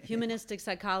 humanistic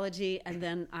psychology, and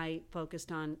then I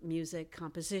focused on music,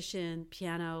 composition,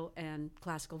 piano, and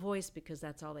classical voice, because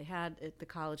that's all they had at the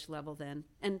college level then.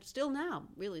 And still now,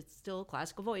 really, it's still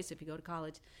classical voice if you go to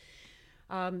college.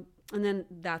 And then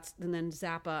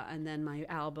Zappa, and then my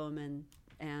album,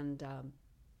 and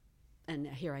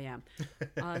here I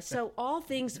am. So all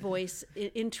things voice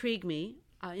intrigue me.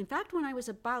 In fact, when I was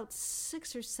about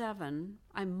 6 or 7,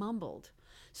 I mumbled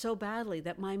so badly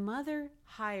that my mother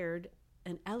hired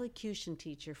an elocution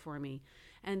teacher for me.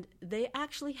 And they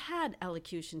actually had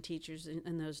elocution teachers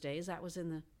in those days. That was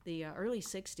in the early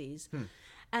 60s.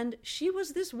 And she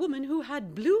was this woman who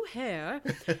had blue hair,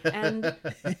 and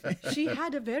she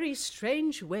had a very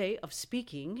strange way of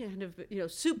speaking,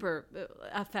 and super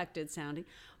affected sounding.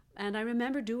 And I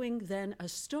remember doing then a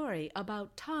story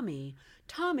about Tommy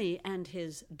and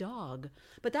his dog.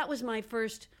 But that was my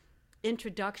first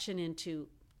introduction into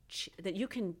that you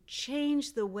can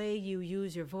change the way you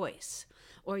use your voice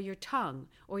or your tongue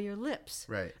or your lips.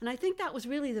 Right. And I think that was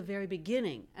really the very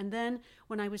beginning. And then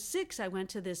when I was 6, I went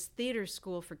to this theater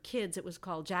school for kids. It was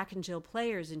called Jack and Jill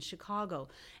Players in Chicago.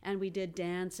 And we did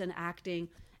dance and acting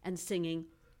and singing.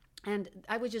 And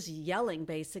I was just yelling,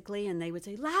 basically, and they would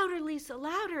say, "Louder, Lisa,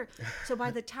 louder." So by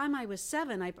the time I was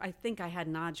 7, I think I had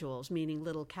nodules, meaning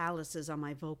little calluses on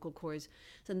my vocal cords.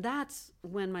 And that's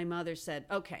when my mother said,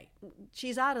 okay,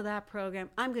 she's out of that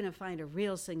program. I'm going to find a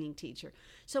real singing teacher.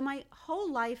 So my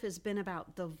whole life has been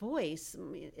about the voice,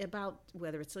 about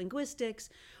whether it's linguistics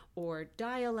or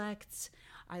dialects.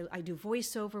 I do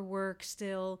voiceover work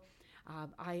still.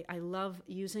 I love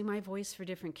using my voice for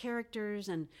different characters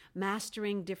and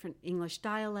mastering different English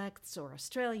dialects or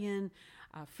Australian,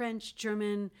 French,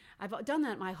 German. I've done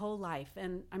that my whole life,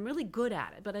 and I'm really good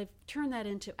at it, but I've turned that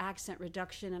into accent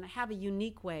reduction, and I have a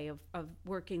unique way of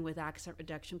working with accent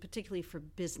reduction, particularly for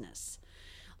business.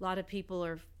 A lot of people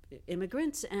are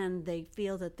immigrants, and they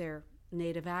feel that their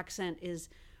native accent is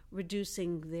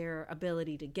reducing their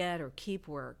ability to get or keep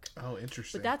work. Oh,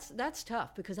 interesting. But that's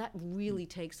tough, because that really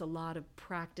takes a lot of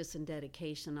practice and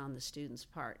dedication on the student's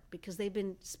part, because they've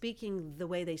been speaking the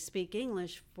way they speak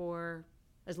English for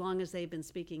as long as they've been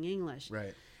speaking English.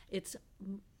 Right. It's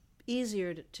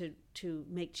easier to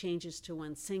make changes to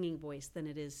one's singing voice than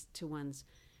it is to one's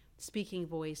speaking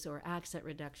voice or accent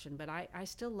reduction, but I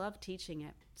still love teaching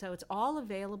it. So it's all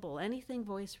available, anything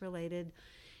voice related,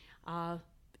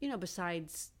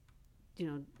 besides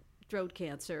throat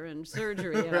cancer and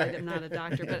surgery. Right. I'm not a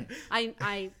doctor, but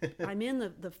I'm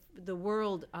in the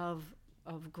world of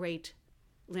great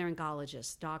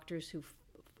laryngologists, doctors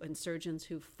and surgeons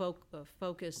who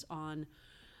focus on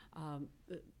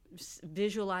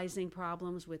visualizing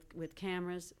problems with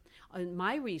cameras. In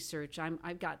my research,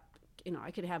 I've got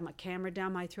I could have my camera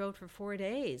down my throat for 4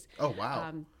 days. Oh,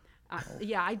 wow.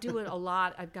 Yeah, I do it a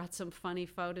lot. I've got some funny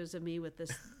photos of me with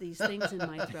these things in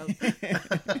my throat.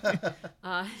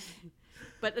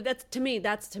 But that's to me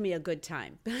a good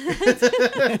time.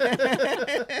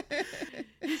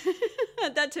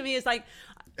 That to me is like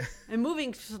I'm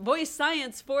moving voice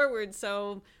science forward.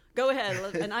 So Go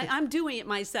ahead. And I'm doing it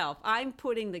myself. I'm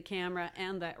putting the camera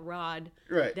and that rod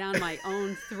Right. down my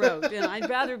own throat. And I'd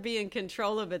rather be in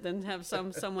control of it than have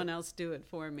someone else do it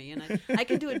for me. And I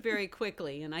can do it very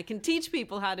quickly. And I can teach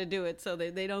people how to do it so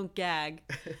they don't gag.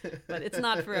 But it's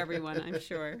not for everyone, I'm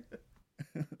sure.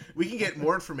 We can get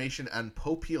more information on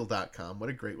Popeil.com. What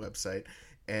a great website.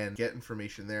 And get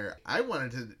information there. I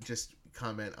wanted to just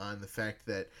comment on the fact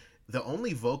that the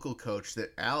only vocal coach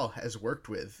that Al has worked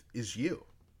with is you.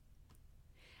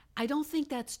 I don't think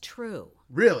that's true.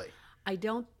 Really? I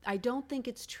don't think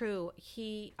it's true.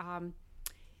 I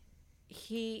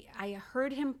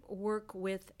heard him work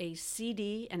with a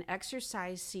CD, an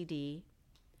exercise CD,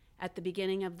 at the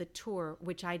beginning of the tour,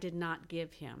 which I did not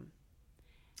give him.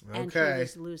 And Okay.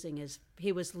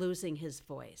 he was losing his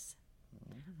voice.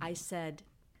 I said,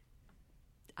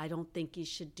 I don't think you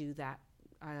should do that.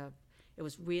 It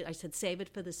was real. I said, save it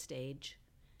for the stage.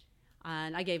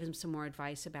 And I gave him some more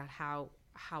advice about how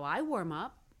I warm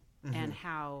up and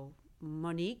how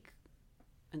Monique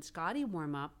and Scotty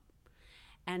warm up.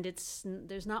 And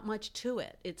there's not much to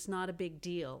it. It's not a big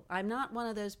deal. I'm not one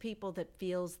of those people that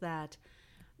feels that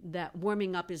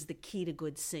warming up is the key to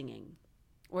good singing,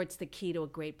 or it's the key to a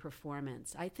great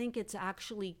performance. I think it's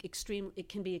actually it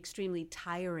can be extremely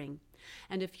tiring.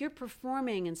 And if you're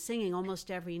performing and singing almost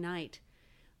every night,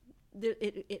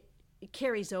 it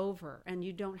carries over, and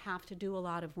you don't have to do a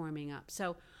lot of warming up.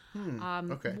 So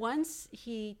okay. once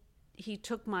he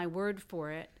took my word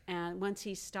for it, and once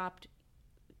he stopped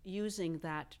using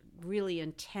that really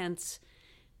intense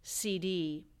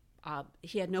CD,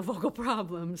 he had no vocal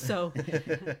problems. So,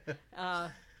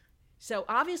 so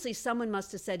obviously someone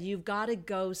must have said, "You've got to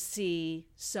go see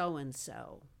so and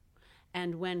so,"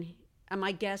 and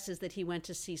my guess is that he went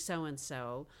to see so and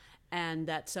so, and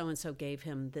that so and so gave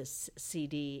him this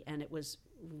CD, and it was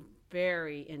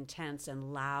very intense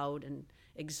and loud and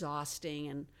exhausting,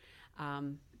 and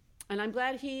I'm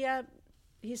glad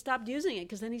he stopped using it,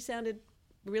 because then he sounded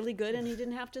really good, and he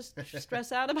didn't have to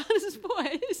stress out about his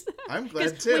voice. I'm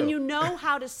glad too. When you know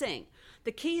how to sing,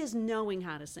 the key is knowing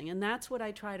how to sing, and that's what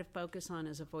I try to focus on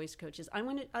as a voice coach. Is I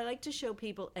like to show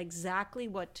people exactly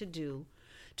what to do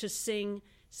to sing,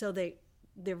 so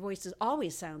their voice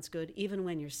always sounds good, even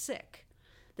when you're sick.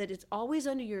 That it's always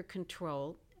under your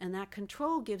control, and that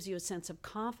control gives you a sense of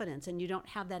confidence, and you don't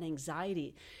have that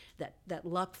anxiety, that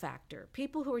luck factor.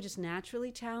 People who are just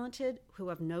naturally talented, who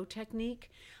have no technique,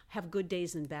 have good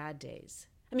days and bad days.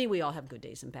 I mean, we all have good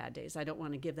days and bad days. I don't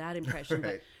want to give that impression,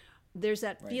 Right. but there's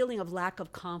that feeling of lack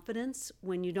of confidence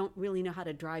when you don't really know how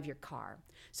to drive your car.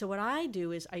 So what I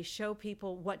do is I show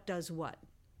people what does what,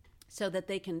 so that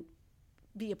they can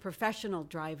be a professional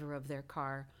driver of their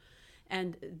car,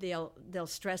 and they'll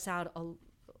stress out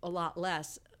a lot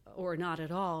less, or not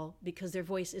at all, because their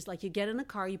voice is like, you get in a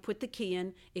car, you put the key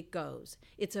in, it goes.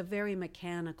 It's a very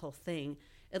mechanical thing.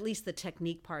 At least the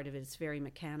technique part of it is very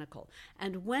mechanical.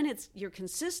 And when you're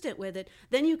consistent with it,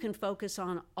 then you can focus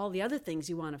on all the other things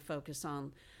you want to focus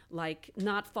on, like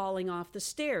not falling off the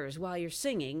stairs while you're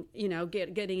singing,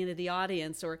 getting into the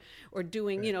audience, or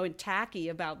doing, and tacky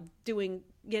about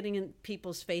getting in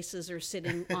people's faces or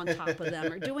sitting on top of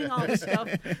them, or doing all the stuff,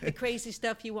 the crazy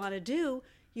stuff you want to do.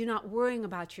 You're not worrying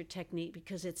about your technique,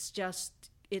 because it's just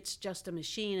a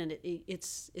machine, and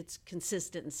it's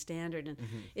consistent and standard, and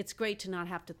it's great to not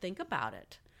have to think about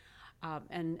it,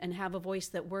 and have a voice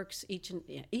that works each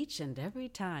and every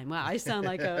time. Wow, I sound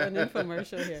like an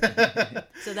infomercial here.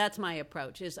 So that's my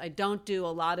approach. Is I don't do a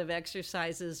lot of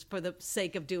exercises for the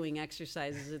sake of doing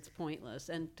exercises. It's pointless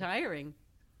and tiring.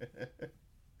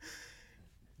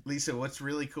 Lisa, what's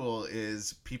really cool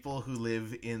is people who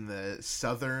live in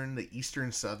the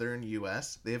eastern southern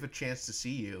U.S., they have a chance to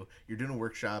see you. You're doing a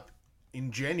workshop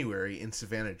in January in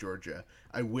Savannah, Georgia.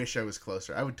 I wish I was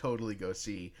closer. I would totally go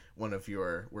see one of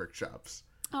your workshops.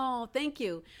 Oh, thank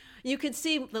you. You could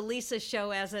see the Lisa show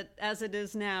as it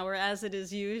is now, or as it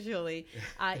is usually.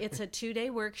 It's a 2-day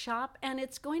workshop, and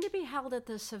it's going to be held at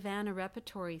the Savannah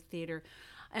Repertory Theater.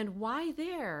 And why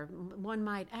there, one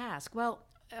might ask? Well,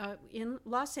 in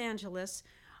Los Angeles,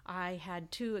 I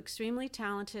had 2 extremely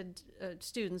talented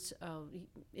students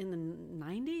in the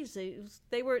 90s.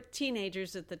 They were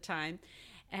teenagers at the time,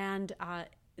 and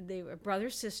they were a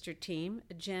brother-sister team,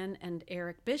 Jen and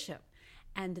Eric Bishop,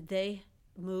 and they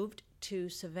moved to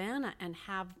Savannah and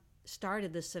have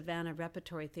started the Savannah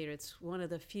Repertory Theater. It's one of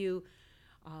the few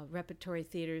repertory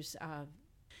theaters.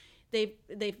 They've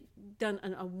done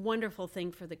a wonderful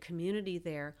thing for the community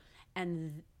there,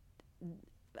 and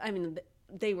I mean,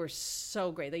 they were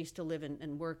so great. They used to live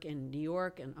and work in New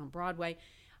York and on Broadway,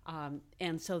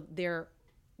 and so they're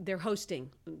they're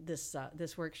hosting this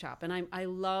workshop, and I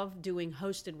love doing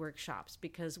hosted workshops,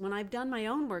 because when I've done my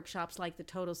own workshops, like the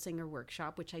Total Singer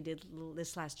workshop, which I did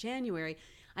this last January,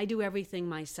 I do everything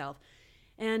myself,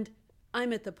 and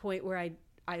I'm at the point where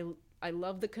I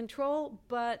love the control,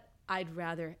 but I'd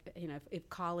rather, if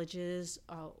colleges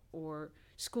or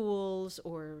schools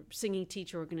or singing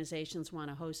teacher organizations want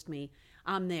to host me,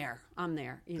 I'm there.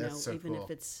 That's so even cool. if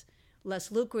it's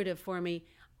less lucrative for me.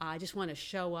 I just want to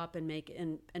show up and make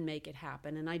it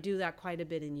happen. And I do that quite a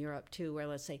bit in Europe too, where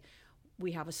let's say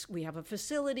we have a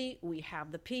facility, we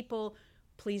have the people,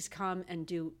 please come and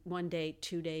do 1 day,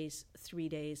 2 days, 3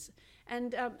 days.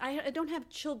 And I don't have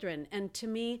children, and to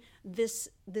me, this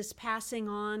passing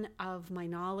on of my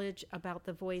knowledge about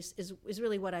the voice is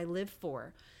really what I live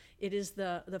for. It is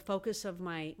the focus of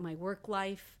my work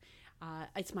life.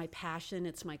 It's my passion.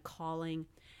 It's my calling.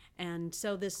 And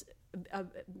so this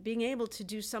being able to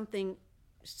do something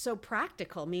so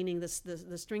practical, meaning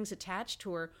the strings attached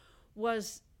tour,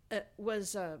 was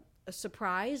a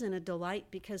surprise and a delight,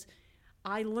 because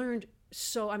I learned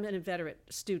I'm an inveterate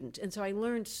student, and so I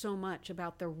learned so much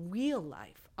about the real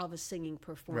life of a singing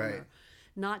performer. Right.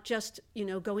 Not just,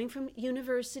 going from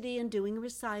university and doing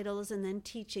recitals and then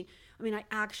teaching. I mean, I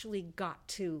actually got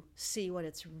to see what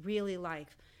it's really like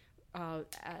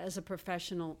as a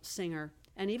professional singer.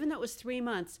 And even though it was 3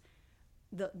 months,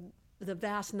 the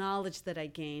vast knowledge that I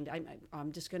gained,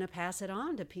 I'm just going to pass it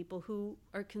on to people who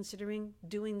are considering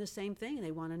doing the same thing.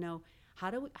 They want to know, how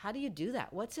do you do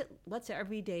that? What's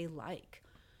every day like?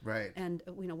 Right. And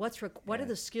what are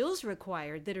the skills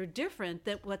required that are different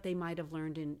than what they might have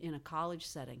learned in a college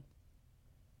setting?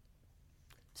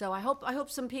 So I hope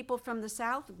some people from the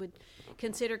South would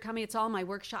consider coming. It's all on my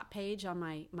workshop page on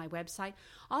my website.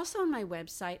 Also on my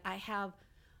website, I have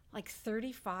like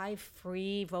 35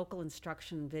 free vocal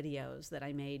instruction videos that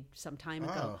I made some time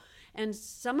ago. Oh. And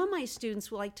some of my students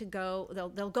will like to go,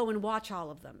 they'll go and watch all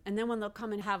of them. And then when they'll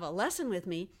come and have a lesson with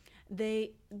me,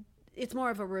 it's more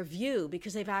of a review,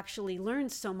 because they've actually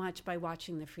learned so much by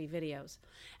watching the free videos.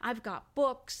 I've got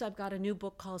books. I've got a new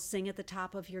book called Sing at the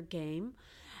Top of Your Game,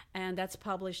 and that's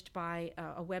published by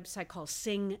a website called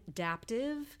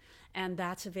Singdaptive, and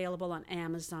that's available on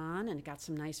Amazon, and it got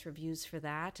some nice reviews for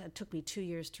that. It took me 2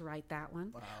 years to write that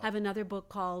one. Wow. I have another book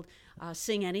called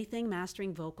Sing Anything,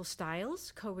 Mastering Vocal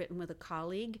Styles, co-written with a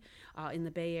colleague in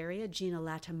the Bay Area, Gina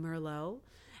Latamerlo.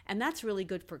 And that's really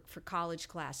good for college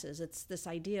classes. It's this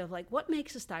idea of like, what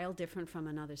makes a style different from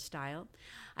another style?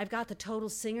 I've got the Total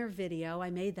Singer video. I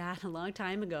made that a long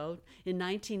time ago in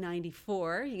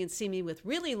 1994. You can see me with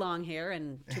really long hair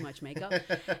and too much makeup.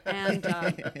 And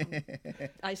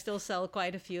I still sell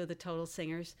quite a few of the Total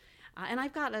Singers. And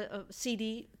I've got a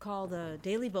CD called the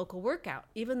Daily Vocal Workout.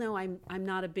 Even though I'm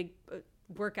not a big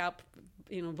workout,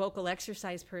 vocal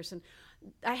exercise person,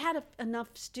 I had enough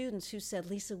students who said,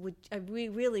 Lisa, we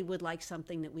really would like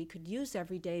something that we could use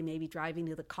every day, maybe driving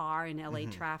to the car in LA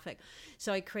traffic.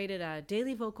 So I created a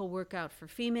daily vocal workout for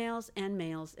females and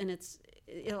males, and it's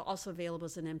also available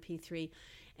as an MP3.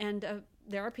 And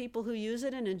there are people who use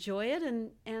it and enjoy it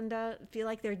and feel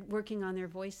like they're working on their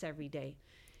voice every day.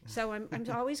 So I'm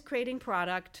always creating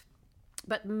product,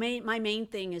 but my main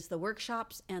thing is the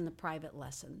workshops and the private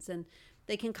lessons. And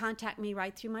they can contact me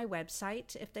right through my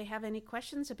website if they have any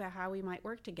questions about how we might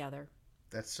work together.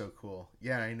 That's so cool.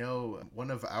 Yeah, I know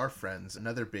one of our friends,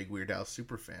 another big Weird Al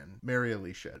superfan, Mary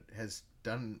Alicia, has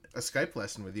done a Skype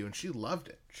lesson with you, and she loved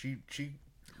it. She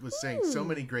was saying so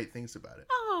many great things about it.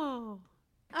 Oh,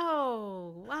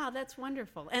 wow, that's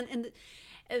wonderful. And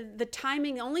the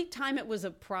timing, the only time it was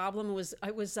a problem was,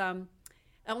 the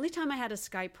only time I had a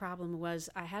Skype problem was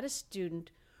I had a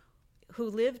student who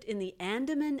lived in the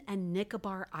Andaman and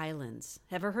Nicobar Islands.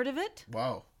 Ever heard of it?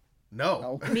 Wow.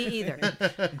 No. Me either.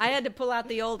 I had to pull out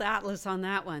the old atlas on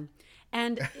that one.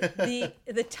 And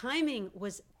the timing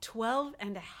was 12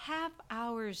 and a half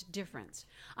hours difference.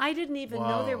 I didn't even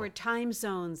know there were time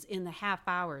zones in the half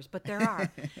hours, but there are.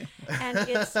 And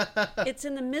it's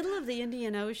in the middle of the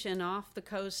Indian Ocean off the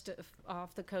coast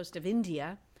of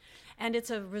India. And it's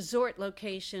a resort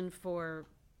location for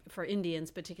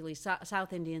Indians, particularly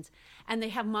South Indians, and they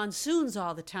have monsoons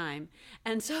all the time.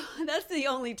 And so that's the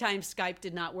only time Skype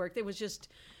did not work. There was just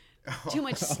too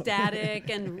much static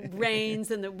and rains,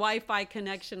 and the Wi-Fi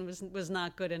connection was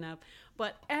not good enough.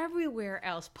 But everywhere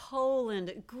else,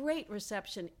 Poland, great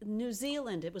reception. New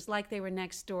Zealand, it was like they were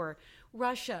next door.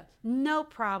 Russia, no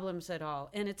problems at all.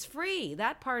 And it's free.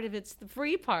 That part of it's the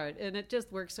free part, and it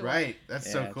just works so well. Right,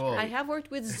 that's so cool. I have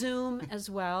worked with Zoom as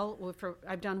well.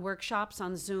 I've done workshops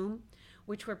on Zoom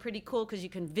which were pretty cool because you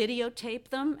can videotape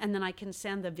them, and then I can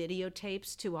send the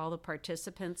videotapes to all the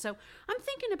participants. So I'm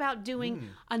thinking about doing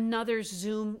another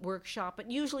Zoom workshop, but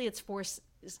usually it's for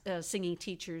singing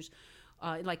teachers,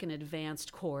 like an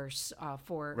advanced course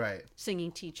for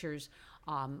singing teachers.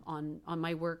 On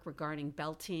my work regarding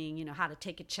belting, how to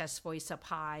take a chest voice up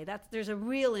high. There's a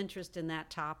real interest in that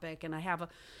topic, and I have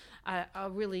a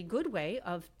really good way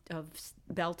of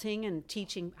belting and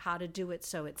teaching how to do it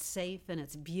so it's safe and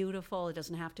it's beautiful. It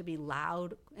doesn't have to be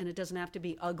loud and it doesn't have to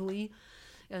be ugly.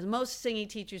 As most singing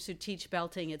teachers who teach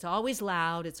belting, it's always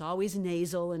loud, it's always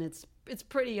nasal, and it's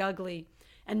pretty ugly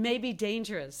and maybe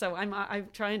dangerous. So I'm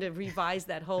trying to revise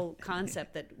that whole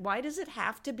concept that why does it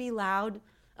have to be loud,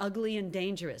 ugly, and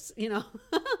dangerous?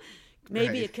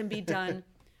 Maybe it can be done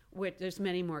with, there's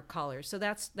many more colors. So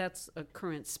that's a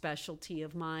current specialty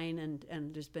of mine,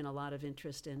 and there's been a lot of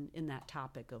interest in that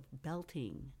topic of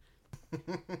belting.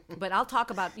 But I'll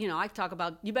talk about,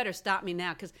 you better stop me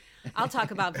now, because I'll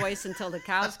talk about voice until the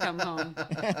cows come home.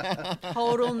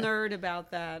 Total nerd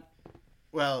about that.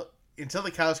 Well, until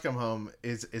the cows come home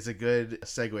is a good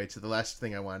segue to the last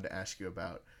thing I wanted to ask you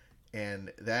about,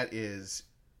 and that is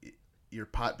your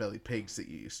pot-bellied pigs that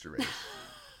you used to raise.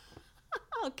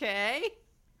 Okay.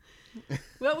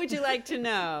 What would you like to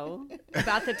know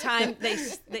about the time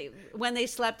when they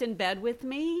slept in bed with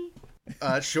me?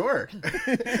 Sure.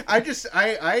 I just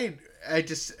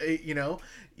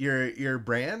your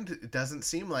brand doesn't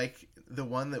seem like the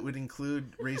one that would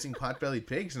include raising pot-bellied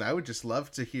pigs, and I would just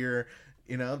love to hear,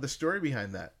 the story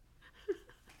behind that.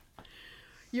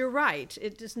 You're right.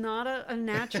 It is not a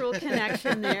natural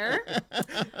connection there.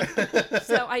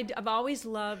 So I've always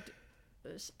loved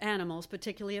animals,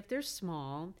 particularly if they're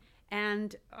small.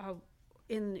 And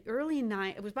in the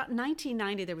it was about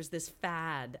 1990, there was this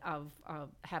fad of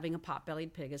having a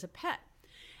pot-bellied pig as a pet.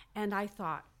 And I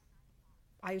thought,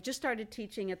 I just started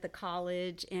teaching at the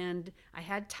college, and I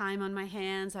had time on my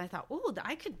hands. I thought,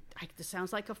 this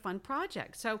sounds like a fun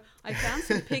project. So I found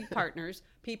some pig partners,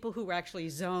 people who were actually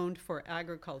zoned for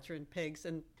agriculture and pigs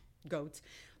and goats.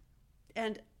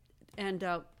 And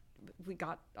we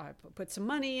I put some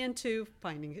money into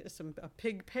finding a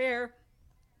pig pair.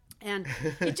 And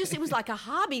it was like a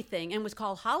hobby thing, and was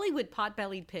called Hollywood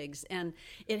Pot-Bellied Pigs. And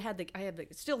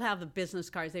still have the business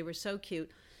cards. They were so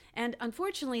cute. And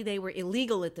unfortunately, they were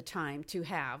illegal at the time to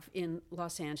have in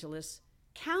Los Angeles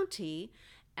County,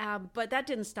 but that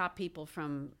didn't stop people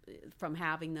from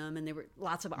having them. And there were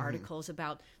lots of articles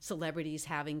about celebrities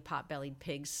having pot-bellied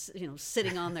pigs,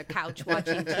 sitting on their couch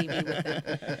watching TV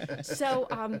with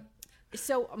them.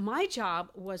 So my job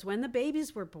was, when the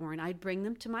babies were born, I'd bring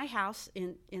them to my house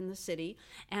in the city,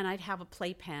 and I'd have a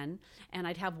playpen, and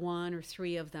I'd have 1 or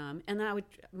 3 of them, and then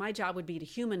my job would be to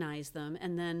humanize them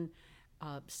and then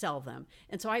sell them.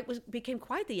 And so I became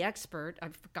quite the expert.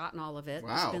 I've forgotten all of it.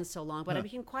 Wow. It's been so long, but I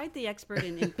became quite the expert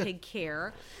in pig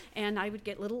care. And I would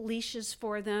get little leashes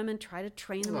for them and try to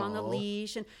train them on the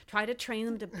leash, and try to train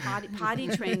them to potty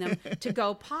train them to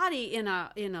go potty in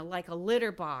a like a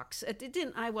litter box.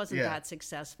 I wasn't that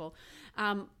successful.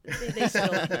 They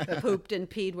still pooped and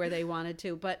peed where they wanted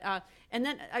to, but and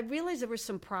then I realized there were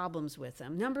some problems with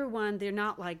them. Number one, they're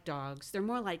not like dogs. They're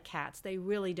more like cats. They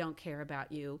really don't care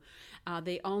about you.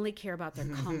 They only care about their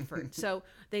comfort. So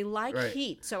they like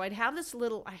heat. So I'd have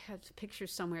I have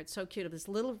pictures somewhere, it's so cute, of this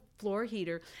little floor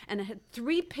heater, and I had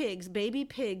 3 pigs, baby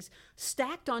pigs,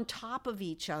 stacked on top of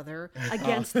each other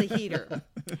against the heater.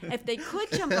 If they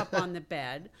could jump up on the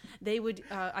bed, they would.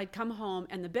 I'd come home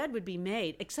and the bed would be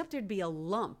made, except there'd be a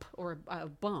lump or a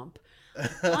bump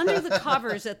under the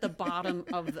covers at the bottom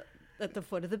at the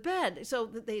foot of the bed. So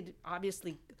they'd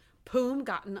obviously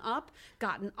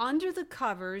gotten under the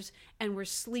covers and were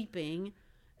sleeping.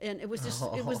 And it was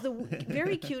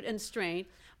very cute and strange.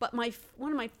 But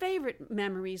one of my favorite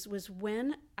memories was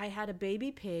when I had a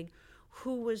baby pig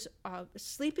who was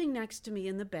sleeping next to me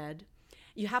in the bed.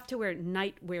 You have to wear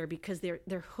nightwear because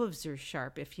their hooves are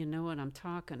sharp, if you know what I'm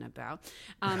talking about.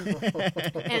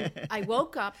 And I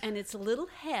woke up, and its little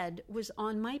head was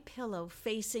on my pillow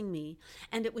facing me,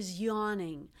 and it was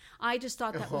yawning. I just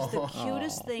thought that was the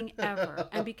cutest thing ever.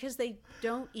 And because they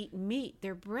don't eat meat,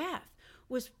 their breath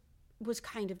was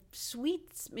kind of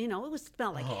sweet. It was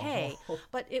smell like hay,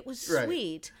 but it was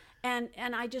sweet. And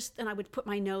I would put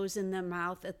my nose in their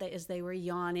mouth as they were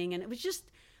yawning, and it was just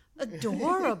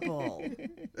adorable.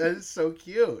 That is so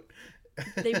cute.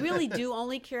 They really do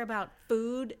only care about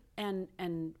food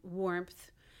and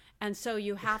warmth, and so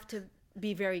you have to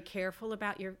be very careful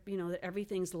about that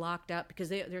everything's locked up, because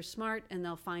they're smart, and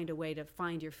they'll find a way to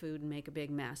find your food and make a big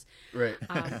mess. Right.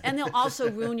 And they'll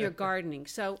also ruin your gardening.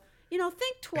 So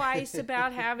think twice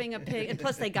about having a pig. And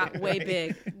plus, they got way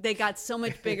big. They got so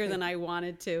much bigger than I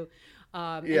wanted to.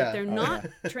 And if they're not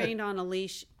trained on a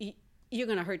leash, you're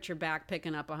going to hurt your back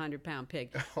picking up a 100-pound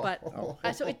pig. But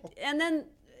then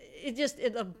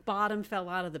the bottom fell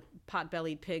out of the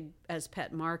pot-bellied pig as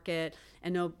pet market,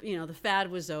 and the fad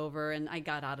was over, and I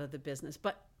got out of the business.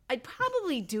 But I'd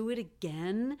probably do it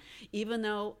again, even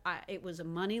though it was a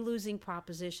money-losing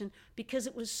proposition, because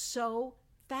it was so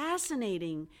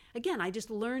fascinating. Again, I just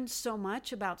learned so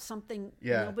much about something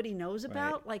nobody knows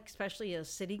about, like especially a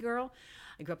city girl.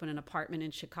 I grew up in an apartment in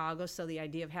Chicago, so the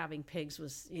idea of having pigs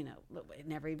was, it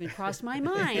never even crossed my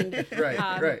mind.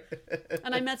 Right.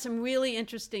 And I met some really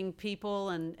interesting people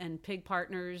and pig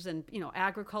partners and,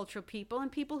 agricultural people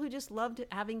and people who just loved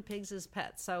having pigs as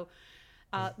pets. So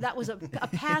that was a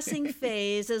passing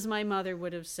phase, as my mother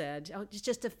would have said. Oh, it's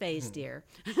just a phase, dear.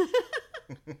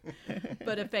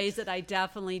 But a phase that I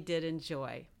definitely did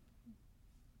enjoy.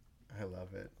 I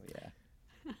love it. Yeah.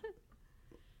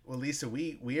 Well, Lisa,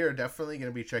 we are definitely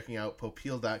going to be checking out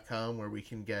Popeil.com, where we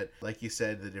can get, like you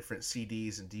said, the different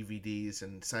CDs and DVDs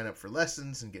and sign up for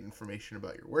lessons and get information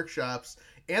about your workshops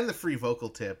and the free vocal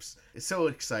tips. It's so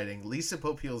exciting. Lisa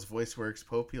Popeil's VoiceWorks,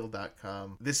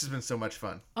 Popeil.com. This has been so much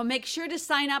fun. Oh, make sure to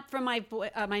sign up for my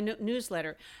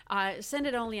newsletter. Send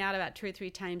it only out about 2 or 3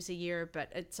 times a year, but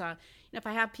it's if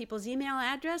I have people's email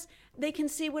address, they can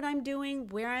see what I'm doing,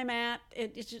 where I'm at.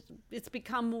 It's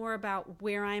become more about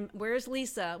where's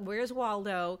Lisa, where's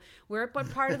Waldo, what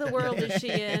part of the world is she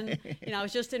in? I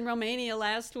was just in Romania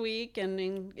last week and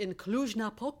in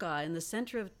Cluj-Napoca in the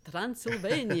center of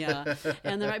Transylvania.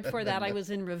 And then right before that, I was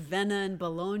in Ravenna and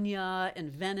Bologna and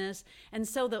Venice. And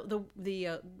so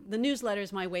the newsletter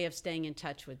is my way of staying in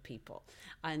touch with people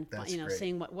and great.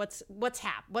 seeing what's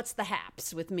the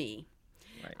haps with me.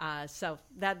 Right. So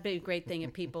that'd be a great thing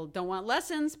if people don't want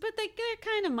lessons, but they're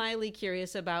kind of mildly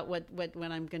curious about what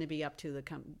I'm going to be up to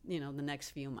the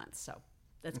next few months. So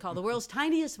that's called the world's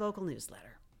tiniest vocal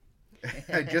newsletter.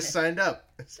 I just signed up.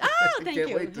 Oh, thank you.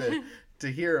 Can't wait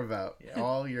to hear about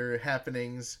all your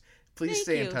happenings. Please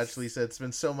stay in touch, Lisa. It's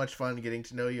been so much fun getting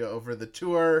to know you over the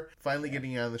tour, finally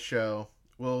getting you on the show.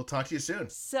 We'll talk to you soon.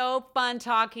 So fun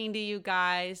talking to you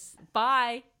guys.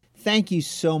 Bye. Thank you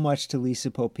so much to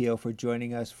Lisa Popeil for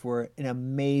joining us for an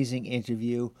amazing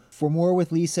interview. For more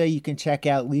with Lisa, you can check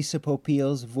out Lisa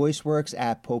Popeil's VoiceWorks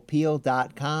at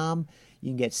Popeil.com. You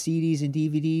can get CDs and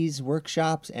DVDs,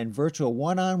 workshops, and virtual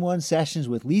one-on-one sessions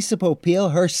with Lisa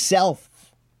Popeil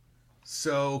herself.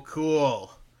 So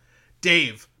cool.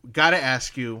 Dave, gotta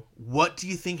ask you, what do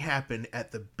you think happened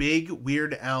at the big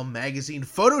Weird Al magazine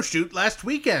photo shoot last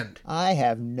weekend? I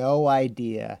have no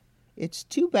idea. It's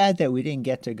too bad that we didn't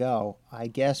get to go. I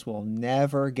guess we'll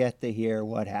never get to hear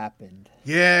what happened.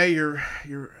 Yeah, you're...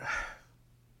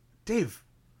 Dave,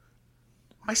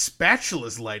 my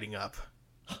spatula's lighting up.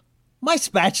 My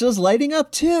spatula's lighting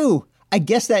up too. I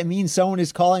guess that means someone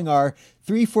is calling our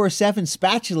 347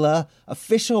 Spatula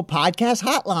official podcast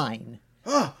hotline.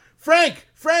 Oh, Frank,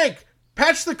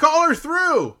 patch the caller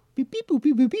through. Beep, beep, boop,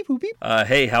 beep, beep, beep, boop, beep.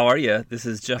 Hey, how are you? This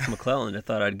is Jeff McClellan. I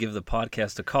thought I'd give the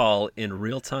podcast a call in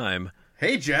real time.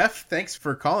 Hey, Jeff. Thanks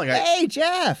for calling. Hey,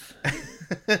 Jeff.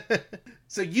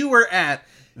 So you were at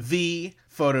the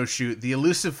photo shoot, the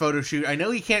elusive photo shoot. I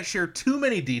know you can't share too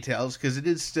many details because it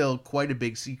is still quite a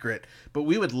big secret, but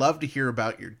we would love to hear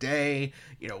about your day.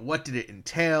 What did it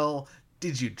entail?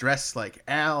 Did you dress like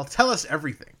Al? Tell us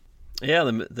everything. Yeah,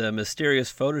 the mysterious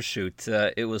photo shoot.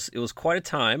 It was quite a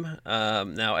time.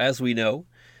 Now, as we know,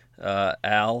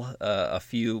 Al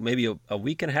maybe a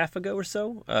week and a half ago or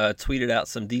so tweeted out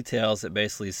some details that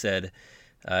basically said,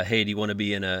 "Hey, do you want to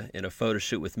be in a photo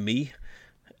shoot with me?"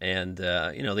 And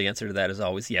the answer to that is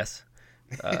always yes.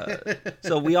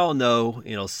 So we all know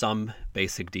some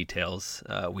basic details.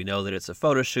 We know that it's a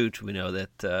photo shoot. We know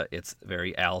that it's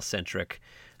very Al centric.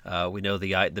 We know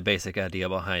the basic idea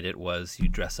behind it was you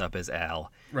dress up as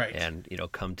Al, right? And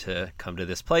come to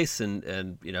this place, and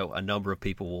a number of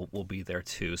people will be there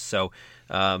too. So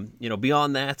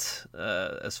beyond that,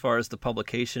 as far as the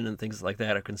publication and things like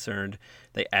that are concerned,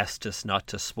 they asked us not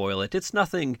to spoil it. It's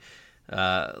nothing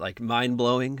like mind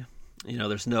blowing.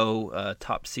 There's no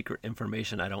top secret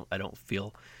information. I don't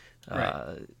feel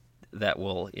that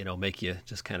will make you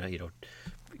just kind of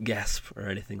gasp or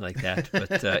anything like that,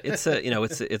 but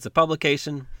it's a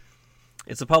publication.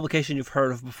 It's a publication you've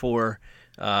heard of before.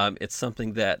 It's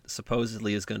something that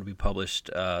supposedly is going to be published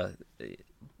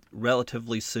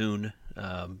relatively soon.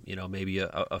 Maybe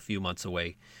a few months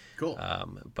away. Cool.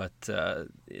 But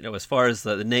as far as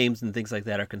the names and things like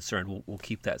that are concerned, we'll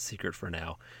keep that secret for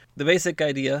now. The basic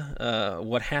idea,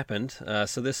 what happened.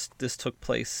 So this took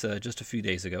place just a few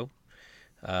days ago.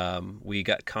 We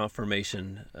got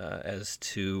confirmation as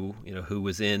to who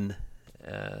was in,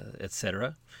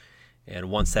 etc. And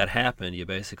once that happened, you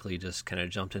basically just kind of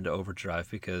jumped into overdrive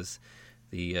because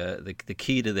the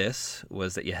key to this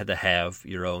was that you had to have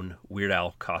your own Weird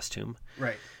Al costume,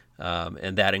 Right.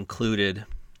 and that included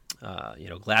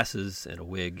glasses and a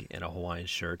wig and a Hawaiian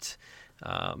shirt.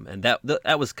 And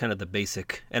that was kind of the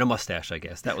basic, and a mustache, I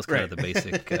guess. That was kind of the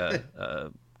basic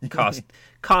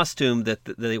costume that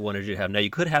they wanted you to have. Now, you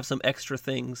could have some extra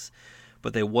things,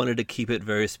 but they wanted to keep it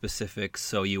very specific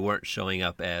so you weren't showing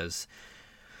up as,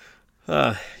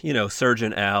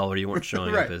 Surgeon Al, or you weren't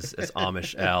showing up as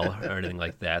Amish Al or anything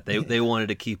like that. They wanted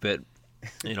to keep it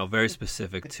very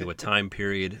specific to a time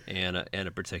period and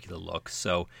a particular look.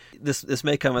 So this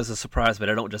may come as a surprise, but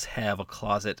I don't just have a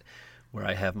closet where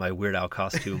I have my Weird Al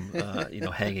costume,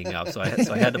 hanging up. So I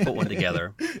had to put one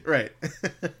together. Right.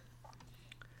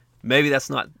 Maybe that's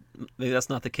not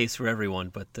the case for everyone,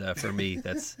 but for me,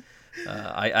 that's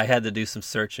I had to do some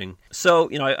searching. So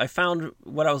I found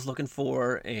what I was looking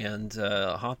for and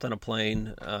hopped on a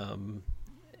plane.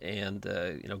 And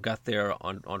got there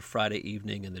on Friday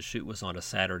evening, and the shoot was on a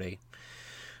Saturday.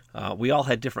 We all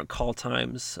had different call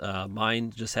times.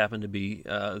 Mine just happened to be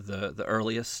the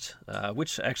earliest,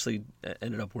 which actually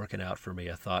ended up working out for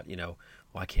me. I thought,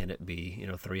 why can't it be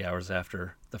 3 hours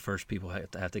after the first people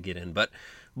have to get in? But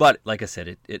like I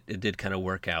said, it did kind of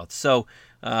work out. So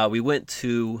we went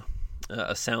to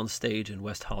a sound stage in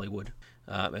West Hollywood.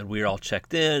 And we were all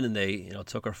checked in, and they,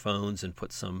 took our phones and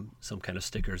put some kind of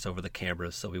stickers over the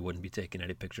cameras so we wouldn't be taking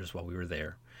any pictures while we were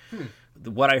there.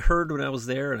 What I heard when I was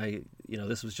there, and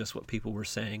this was just what people were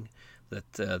saying,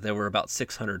 that there were about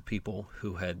 600 people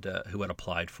who had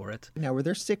applied for it. Now, were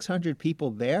there 600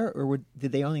 people there, or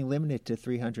did they only limit it to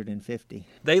 350?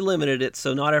 They limited it,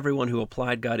 so not everyone who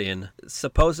applied got in.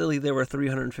 Supposedly there were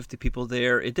 350 people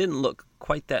there. It didn't look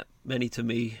quite that many to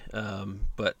me,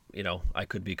 but I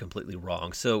could be completely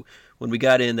wrong. So when we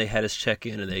got in, they had us check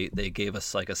in, and they gave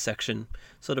us like a section.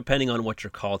 So depending on what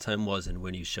your call time was and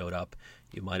when you showed up,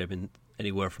 you might have been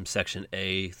anywhere from section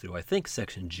A through, I think,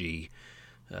 section G.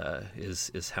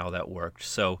 Is how that worked.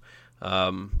 So,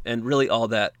 and really all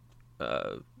that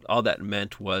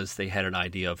meant was they had an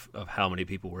idea of how many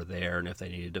people were there and if they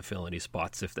needed to fill any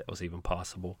spots, if that was even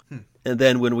possible. And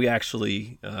then when we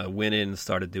actually went in and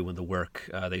started doing the work,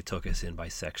 they took us in by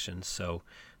section. So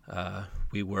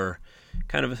we were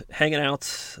kind of hanging out.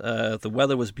 The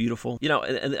weather was beautiful.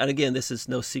 And again, this is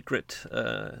no secret.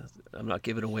 I'm not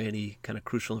giving away any kind of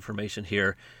crucial information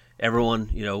here. Everyone,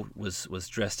 was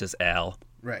dressed as Al.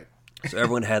 Right. So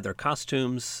everyone had their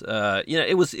costumes.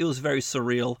 It was very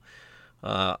surreal.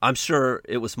 I'm sure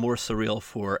it was more surreal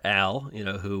for Al,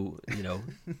 who,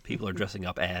 people are dressing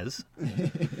up as.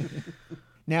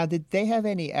 Now, did they have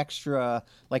any extra,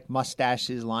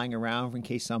 mustaches lying around in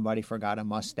case somebody forgot a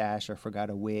mustache or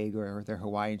forgot a wig or their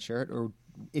Hawaiian shirt? Or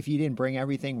if you didn't bring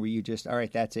everything, were you just, all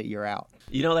right, that's it, you're out?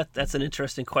 That's an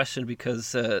interesting question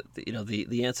because,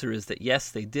 the answer is that, yes,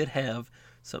 they did have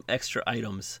some extra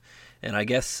items. And I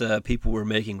guess people were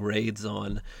making raids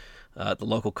on the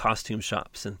local costume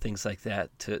shops and things like that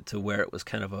to where it was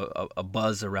kind of a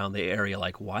buzz around the area.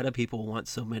 Like, why do people want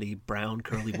so many brown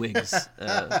curly wigs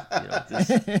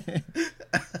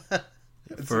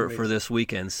for this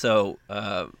weekend? So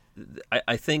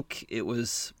I think it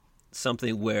was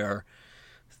something where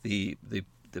the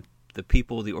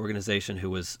people, the organization who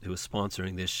was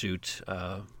sponsoring this shoot,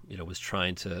 was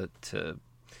trying to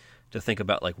think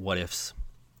about what ifs.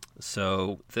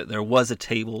 So there was a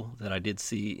table that I did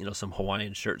see, some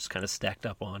Hawaiian shirts kind of stacked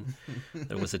up on.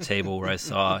 There was a table where I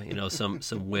saw,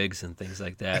 some wigs and things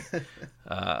like that.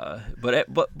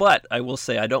 But I will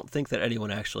say I don't think that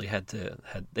anyone actually they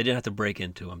didn't have to break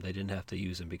into them. They didn't have to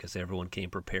use them because everyone came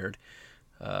prepared,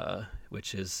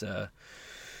 which is.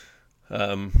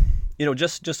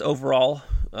 Just overall,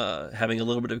 having a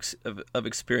little bit of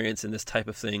experience in this type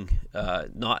of thing,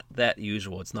 not that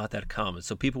usual. It's not that common.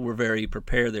 So people were very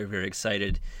prepared. They were very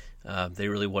excited. They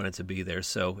really wanted to be there.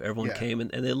 So everyone came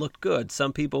and they looked good.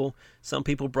 Some people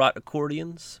brought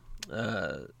accordions.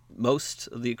 Most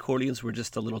of the accordions were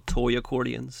just the little toy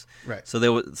accordions. Right.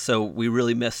 So we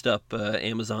really messed up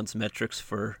Amazon's metrics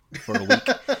for a week.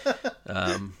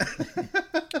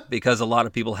 Because a lot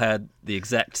of people had the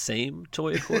exact same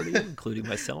toy accordion, including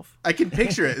myself. I can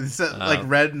picture it. It's like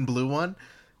red and blue one.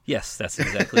 Yes, that's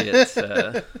exactly it.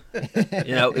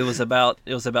 It was about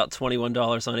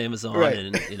 $21 on Amazon, right.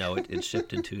 And it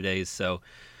shipped in 2 days. So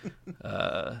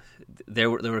there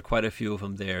were quite a few of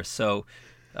them there. So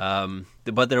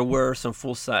But there were some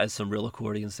full-size, some real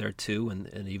accordions there too,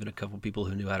 and even a couple people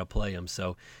who knew how to play them.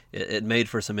 So it made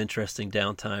for some interesting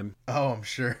downtime. Oh, I'm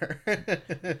sure.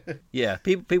 Yeah,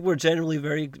 people were generally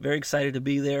very, very excited to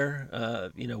be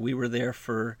there. We were there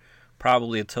for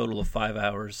probably a total of 5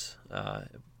 hours.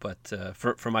 But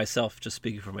for myself, just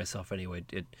speaking for myself anyway,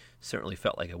 it certainly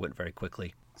felt like it went very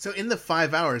quickly. So in the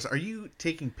 5 hours, are you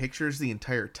taking pictures the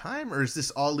entire time, or is this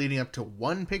all leading up to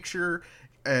one picture?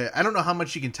 I don't know how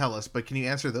much you can tell us, but can you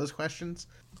answer those questions?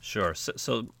 Sure.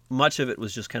 So much of it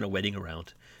was just kind of waiting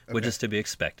around, which Okay. is to be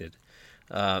expected.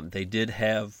 They did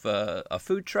have a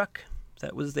food truck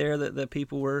that was there that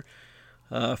people were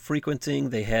frequenting.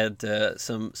 They had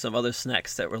some other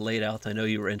snacks that were laid out. I know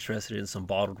you were interested in some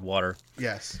bottled water.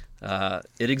 Yes.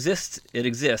 It exists.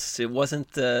 It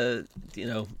wasn't,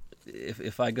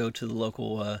 if I go to the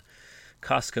local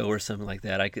Costco or something like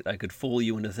that, I could fool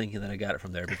you into thinking that I got it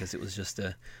from there because it was just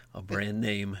a brand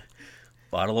name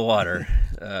bottle of water.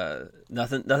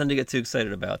 Nothing to get too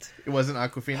excited about. It wasn't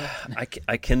Aquafina?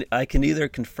 I can neither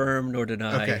confirm nor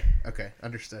deny. Okay,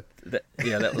 understood. That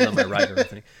was on my rider, I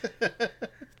think.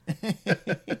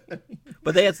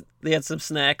 But they had some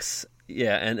snacks,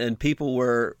 and people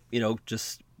were,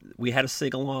 just, we had a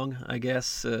sing along, I guess.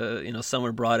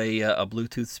 Someone brought a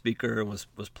Bluetooth speaker and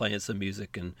was playing some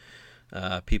music, and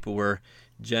people were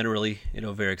generally,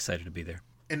 very excited to be there.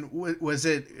 And was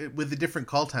it, with the different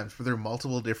call times, were there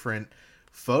multiple different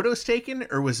photos taken,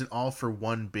 or was it all for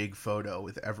one big photo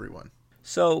with everyone?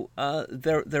 So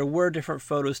there were different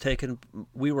photos taken.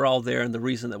 We were all there, and the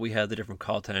reason that we had the different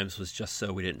call times was just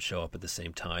so we didn't show up at the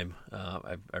same time.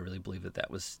 I really believe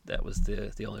that was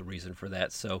the only reason for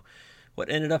that. So what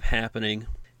ended up happening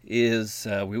is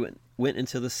we went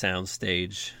into the sound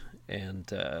stage,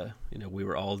 and we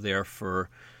were all there for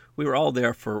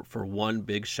one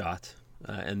big shot,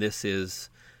 and this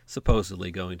is supposedly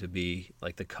going to be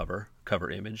like the cover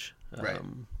image. Right.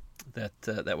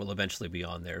 That will eventually be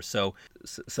on there. So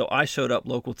I showed up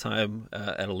local time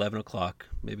at 11 o'clock,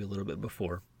 maybe a little bit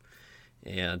before,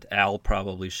 and Al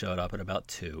probably showed up at about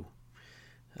 2.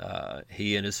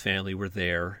 He and his family were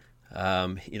there.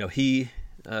 He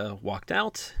walked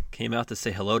out, came out to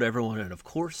say hello to everyone, and of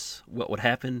course, what would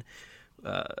happen?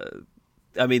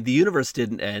 The universe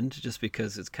didn't end just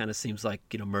because it kind of seems like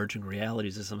merging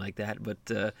realities or something like that,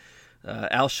 but.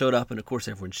 Al showed up, and of course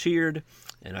everyone cheered,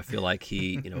 and I feel like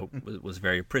he, was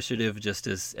very appreciative, just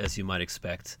as you might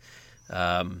expect.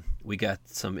 We got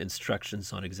some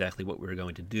instructions on exactly what we were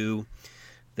going to do.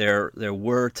 There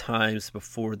were times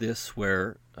before this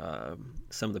where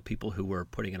some of the people who were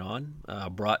putting it on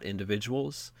brought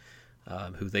individuals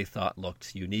who they thought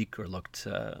looked unique or looked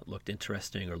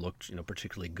interesting or looked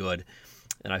particularly good,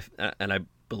 and I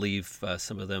believe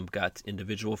some of them got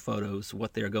individual photos.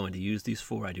 What they're going to use these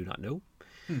for, I do not know.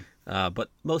 But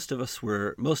most of us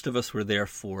were there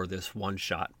for this one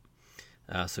shot.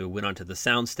 So we went onto the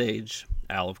sound stage.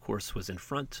 Al, of course, was in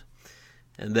front,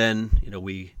 and then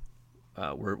we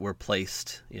were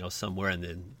placed somewhere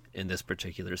in this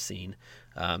particular scene.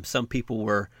 Some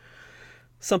people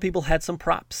had some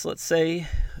props, let's say,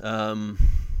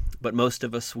 but most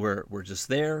of us were just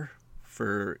there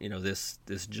for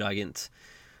this giant.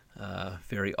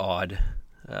 Very odd,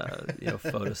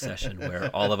 photo session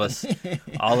where all of us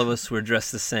were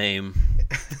dressed the same.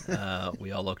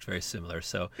 We all looked very similar.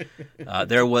 So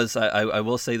there was. I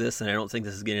will say this, and I don't think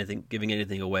this is giving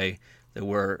anything away. There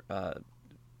were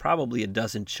probably a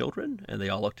dozen children, and they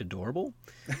all looked adorable.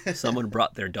 Someone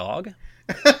brought their dog,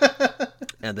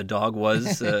 and the dog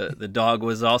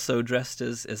was also dressed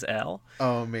as Al.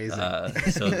 Oh, amazing!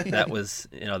 So that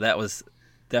was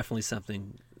definitely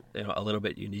something. A little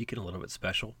bit unique and a little bit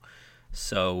special.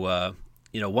 So,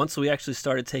 once we actually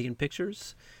started taking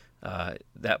pictures,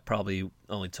 that probably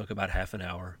only took about half an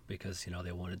hour because,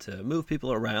 they wanted to move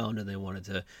people around and they wanted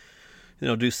to,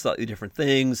 do slightly different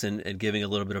things and giving a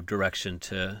little bit of direction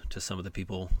to some of the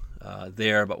people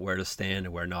there about where to stand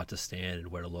and where not to stand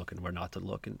and where to look and where not to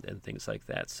look and things like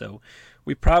that. So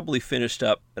we probably finished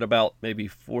up at about maybe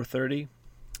 4:30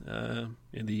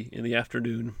 in the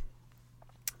afternoon.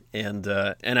 And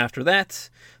after that,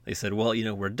 they said, well,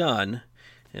 we're done.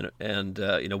 And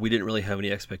we didn't really have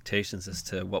any expectations as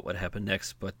to what would happen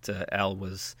next. But Al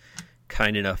was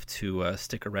kind enough to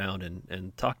stick around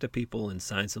and talk to people and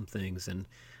sign some things and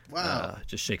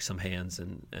just shake some hands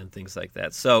and things like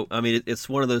that. So, it's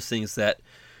one of those things that,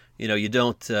 you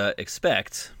don't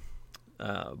expect,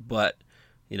 but,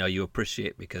 you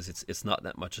appreciate because it's not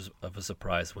that much of a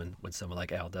surprise when someone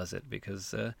like Al does it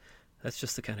because That's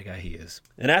just the kind of guy he is.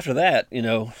 And after that,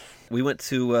 we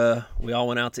we all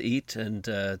went out to eat and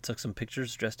took some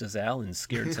pictures dressed as Al and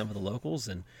scared some of the locals,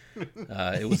 and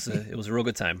it was a real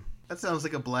good time. That sounds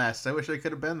like a blast. I wish I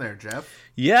could have been there, Jeff.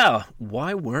 Yeah,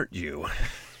 why weren't you?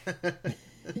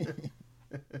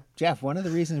 Jeff, one of the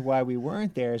reasons why we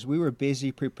weren't there is we were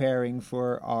busy preparing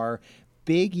for our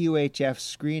big UHF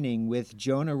screening with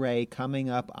Jonah Ray coming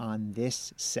up on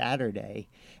this Saturday.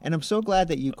 And I'm so glad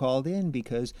that you called in,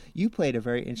 because you played a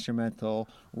very instrumental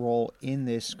role in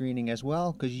this screening as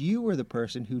well, because you were the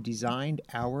person who designed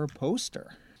our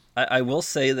poster. I will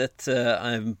say that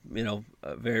I'm,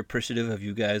 very appreciative of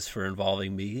you guys for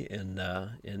involving me in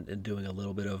doing a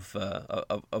little bit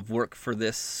of work for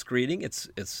this screening.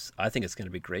 I think it's going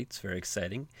to be great. It's very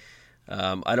exciting.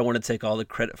 I don't want to take all the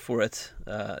credit for it.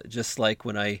 Just like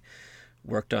when I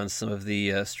worked on some of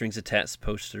the Strings Attached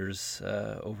posters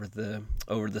over the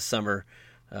summer,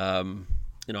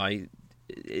 I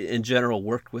in general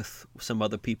worked with some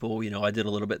other people. I did a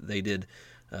little bit. They did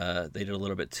a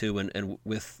little bit too. And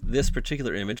with this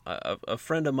particular image, a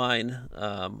friend of mine,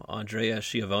 Andrea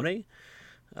Schiavone,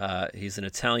 he's an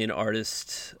Italian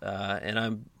artist, and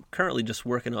I'm currently just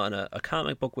working on a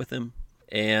comic book with him.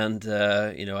 And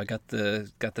I got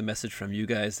the message from you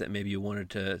guys that maybe you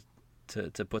wanted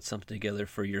to put something together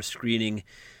for your screening,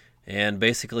 and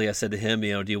basically I said to him,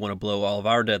 do you want to blow all of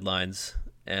our deadlines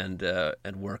and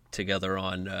work together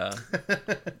on a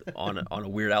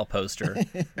Weird Al poster?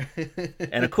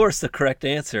 And of course, the correct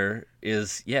answer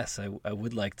is yes. I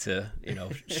would like to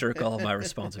shirk all of my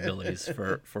responsibilities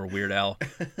for Weird Al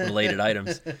related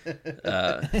items.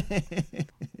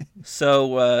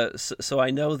 So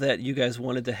I know that you guys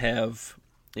wanted to have,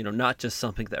 not just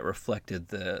something that reflected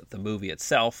the movie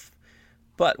itself,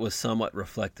 but was somewhat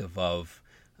reflective of,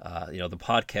 the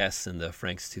podcasts and the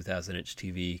Frank's 2000-inch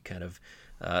TV kind of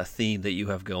theme that you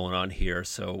have going on here.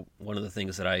 So one of the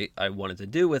things that I wanted to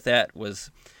do with that was,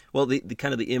 well, the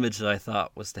kind of the image that I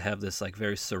thought was to have this like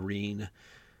very serene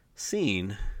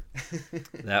scene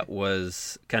that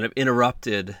was kind of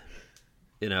interrupted,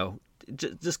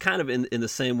 just kind of in the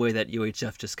same way that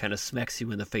UHF just kind of smacks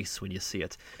you in the face when you see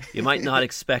it. You might not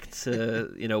expect,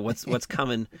 what's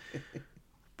coming,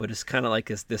 but it's kind of like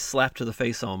this slap to the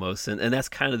face almost. And that's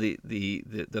kind of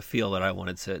the feel that I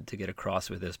wanted to get across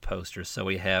with this poster. So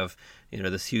we have,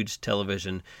 this huge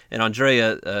television. And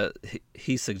Andrea,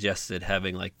 he suggested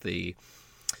having like the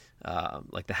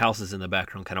houses in the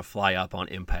background kind of fly up on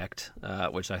impact,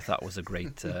 which I thought was a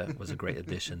great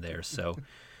addition there.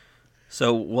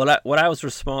 So what I was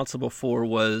responsible for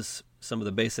was some of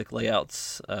the basic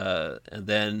layouts, and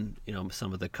then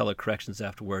some of the color corrections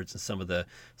afterwards, and some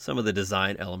of the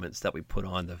design elements that we put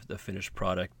on the finished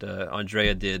product.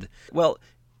 Andrea did well.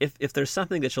 If there's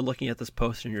something that you're looking at this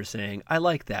poster and you're saying, I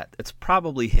like that, it's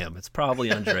probably him. It's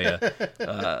probably Andrea.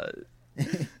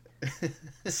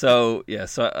 So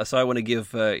I want to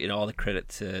give all the credit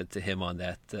to him on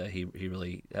that. He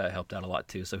really helped out a lot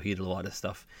too. So he did a lot of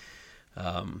stuff.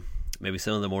 Maybe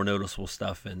some of the more noticeable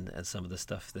stuff and some of the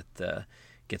stuff that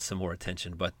gets some more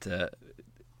attention. But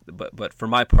for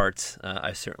my part,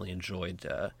 I certainly enjoyed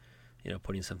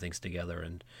putting some things together,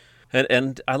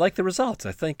 and I like the results.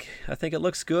 I think it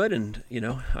looks good, and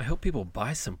I hope people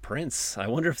buy some prints. I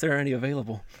wonder if there are any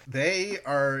available. They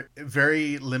are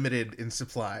very limited in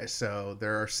supply, so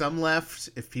there are some left.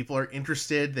 If people are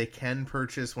interested, they can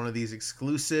purchase one of these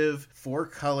exclusive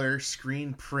 4-color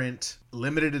screen print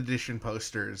limited edition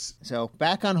posters. So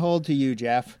back on hold to you,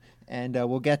 Jeff, and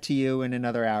we'll get to you in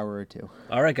another hour or two.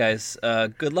 All right, guys.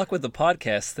 Good luck with the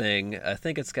podcast thing. I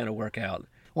think it's going to work out.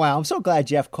 Wow, I'm so glad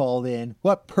Jeff called in.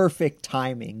 What perfect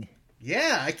timing.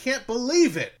 Yeah, I can't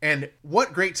believe it. And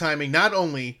what great timing, not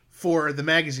only for the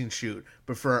magazine shoot,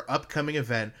 but for our upcoming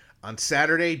event on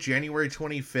Saturday, January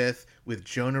 25th with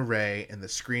Jonah Ray and the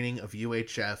screening of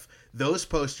UHF. Those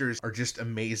posters are just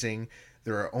amazing.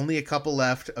 There are only a couple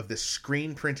left of the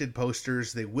screen-printed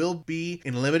posters. They will be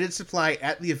in limited supply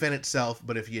at the event itself,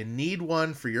 but if you need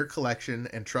one for your collection,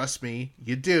 and trust me,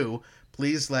 you do,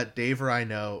 please let Dave or I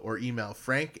know, or email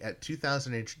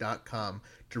frank@2000inch.com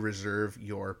to reserve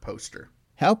your poster.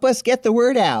 Help us get the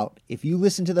word out. If you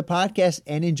listen to the podcast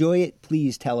and enjoy it,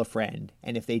 please tell a friend.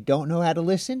 And if they don't know how to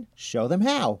listen, show them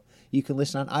how. You can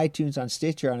listen on iTunes, on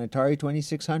Stitcher, on Atari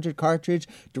 2600 cartridge,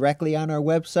 directly on our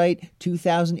website,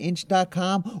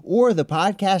 2000inch.com, or the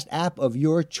podcast app of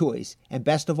your choice. And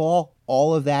best of all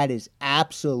of that is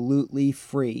absolutely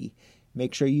free.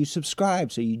 Make sure you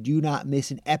subscribe so you do not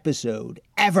miss an episode,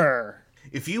 ever.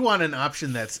 If you want an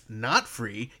option that's not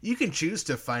free, you can choose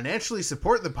to financially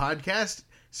support the podcast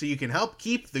so you can help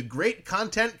keep the great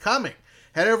content coming.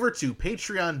 head over to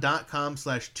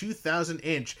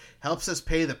patreon.com/2000inch. Helps us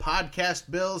pay the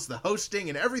podcast bills, the hosting,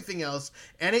 and everything else,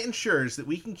 and it ensures that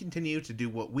we can continue to do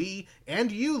what we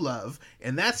and you love,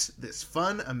 and that's this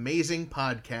fun, amazing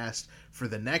podcast for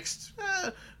the next,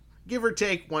 give or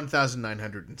take,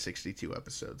 1,962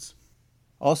 episodes.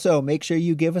 Also, make sure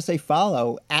you give us a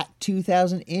follow at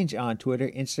 2000inch on Twitter,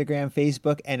 Instagram,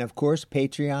 Facebook, and of course,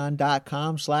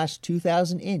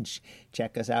 patreon.com/2000inch.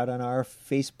 Check us out on our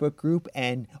Facebook group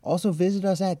and also visit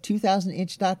us at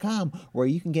 2000inch.com where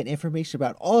you can get information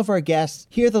about all of our guests,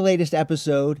 hear the latest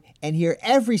episode, and hear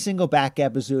every single back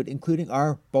episode, including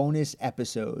our bonus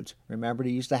episodes. Remember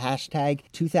to use the hashtag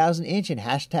 2000inch and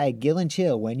hashtag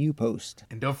GillandChill when you post.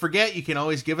 And don't forget, you can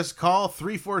always give us a call,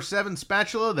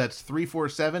 347-SPATULA. That's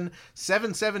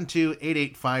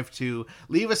 347-772-8852.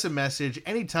 Leave us a message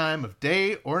any time of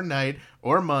day or night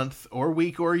or month or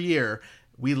week or year.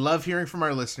 We love hearing from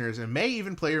our listeners and may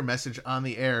even play your message on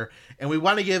the air. And we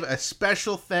want to give a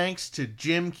special thanks to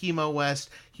Jim Chemo West.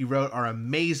 He wrote our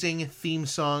amazing theme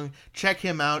song. Check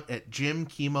him out at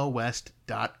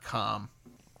jimchemowest.com.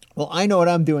 Well, I know what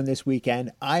I'm doing this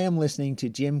weekend. I am listening to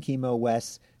Jim Chemo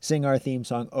West sing our theme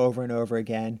song over and over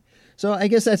again. So I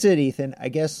guess that's it, Ethan. I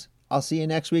guess I'll see you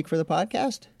next week for the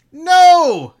podcast.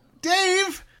 No!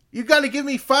 Dave! You got to give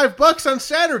me $5 on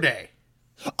Saturday.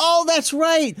 Oh, that's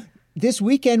right. This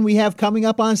weekend we have coming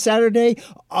up on Saturday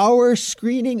our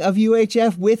screening of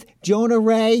UHF with Jonah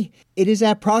Ray. It is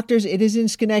at Proctor's. It is in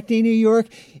Schenectady, New York.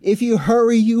 If you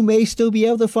hurry, you may still be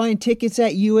able to find tickets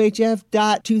at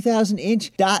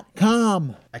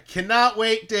uhf.2000inch.com. I cannot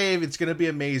wait, Dave. It's going to be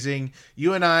amazing.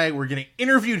 You and we're going to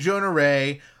interview Jonah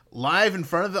Ray live in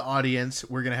front of the audience.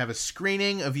 We're going to have a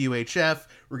screening of UHF.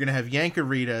 We're going to have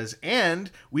Yankaritas. And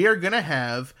we are going to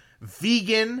have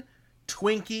vegan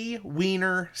Twinkie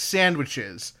Wiener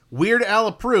sandwiches. Weird Al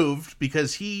approved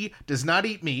because he does not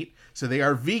eat meat, so they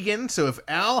are vegan. So if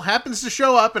Al happens to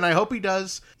show up, and I hope he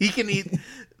does, he can eat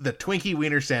the Twinkie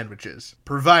Wiener sandwiches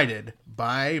provided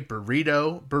by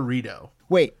Burrito.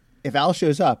 Wait, if Al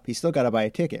shows up, he's still got to buy a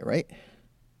ticket, right?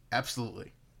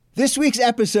 Absolutely. This week's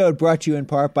episode brought to you in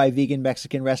part by vegan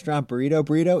Mexican restaurant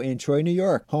Burrito in Troy, New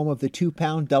York, home of the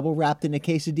 2-pound double wrapped in a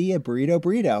quesadilla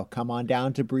Burrito. Come on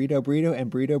down to Burrito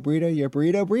and Burrito, your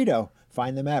Burrito.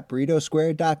 Find them at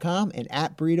burritosquared.com and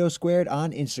at burritosquared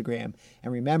on Instagram.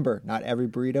 And remember, not every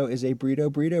burrito is a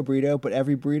burrito, but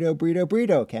every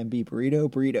burrito can be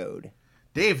burritoed.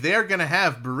 Dave, they're going to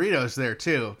have burritos there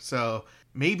too, so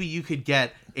maybe you could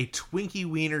get a Twinkie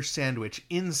Wiener sandwich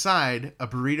inside a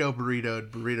burrito.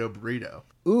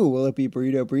 Ooh, will it be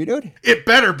burritoed? It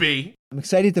better be! I'm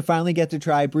excited to finally get to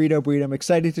try burrito. I'm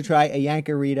excited to try a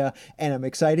Yankarita, and I'm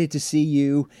excited to see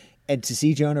you and to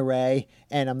see Jonah Ray,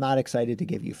 and I'm not excited to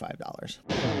give you $5.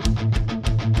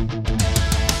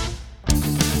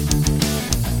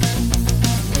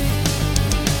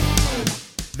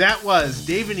 That was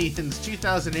Dave and Ethan's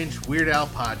 2000-inch Weird Al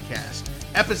podcast,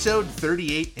 episode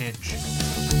 38-inch.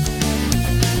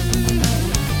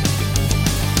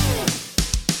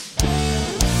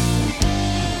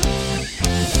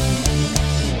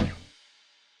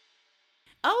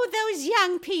 Oh, those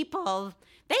young people.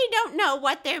 They don't know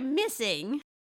what they're missing.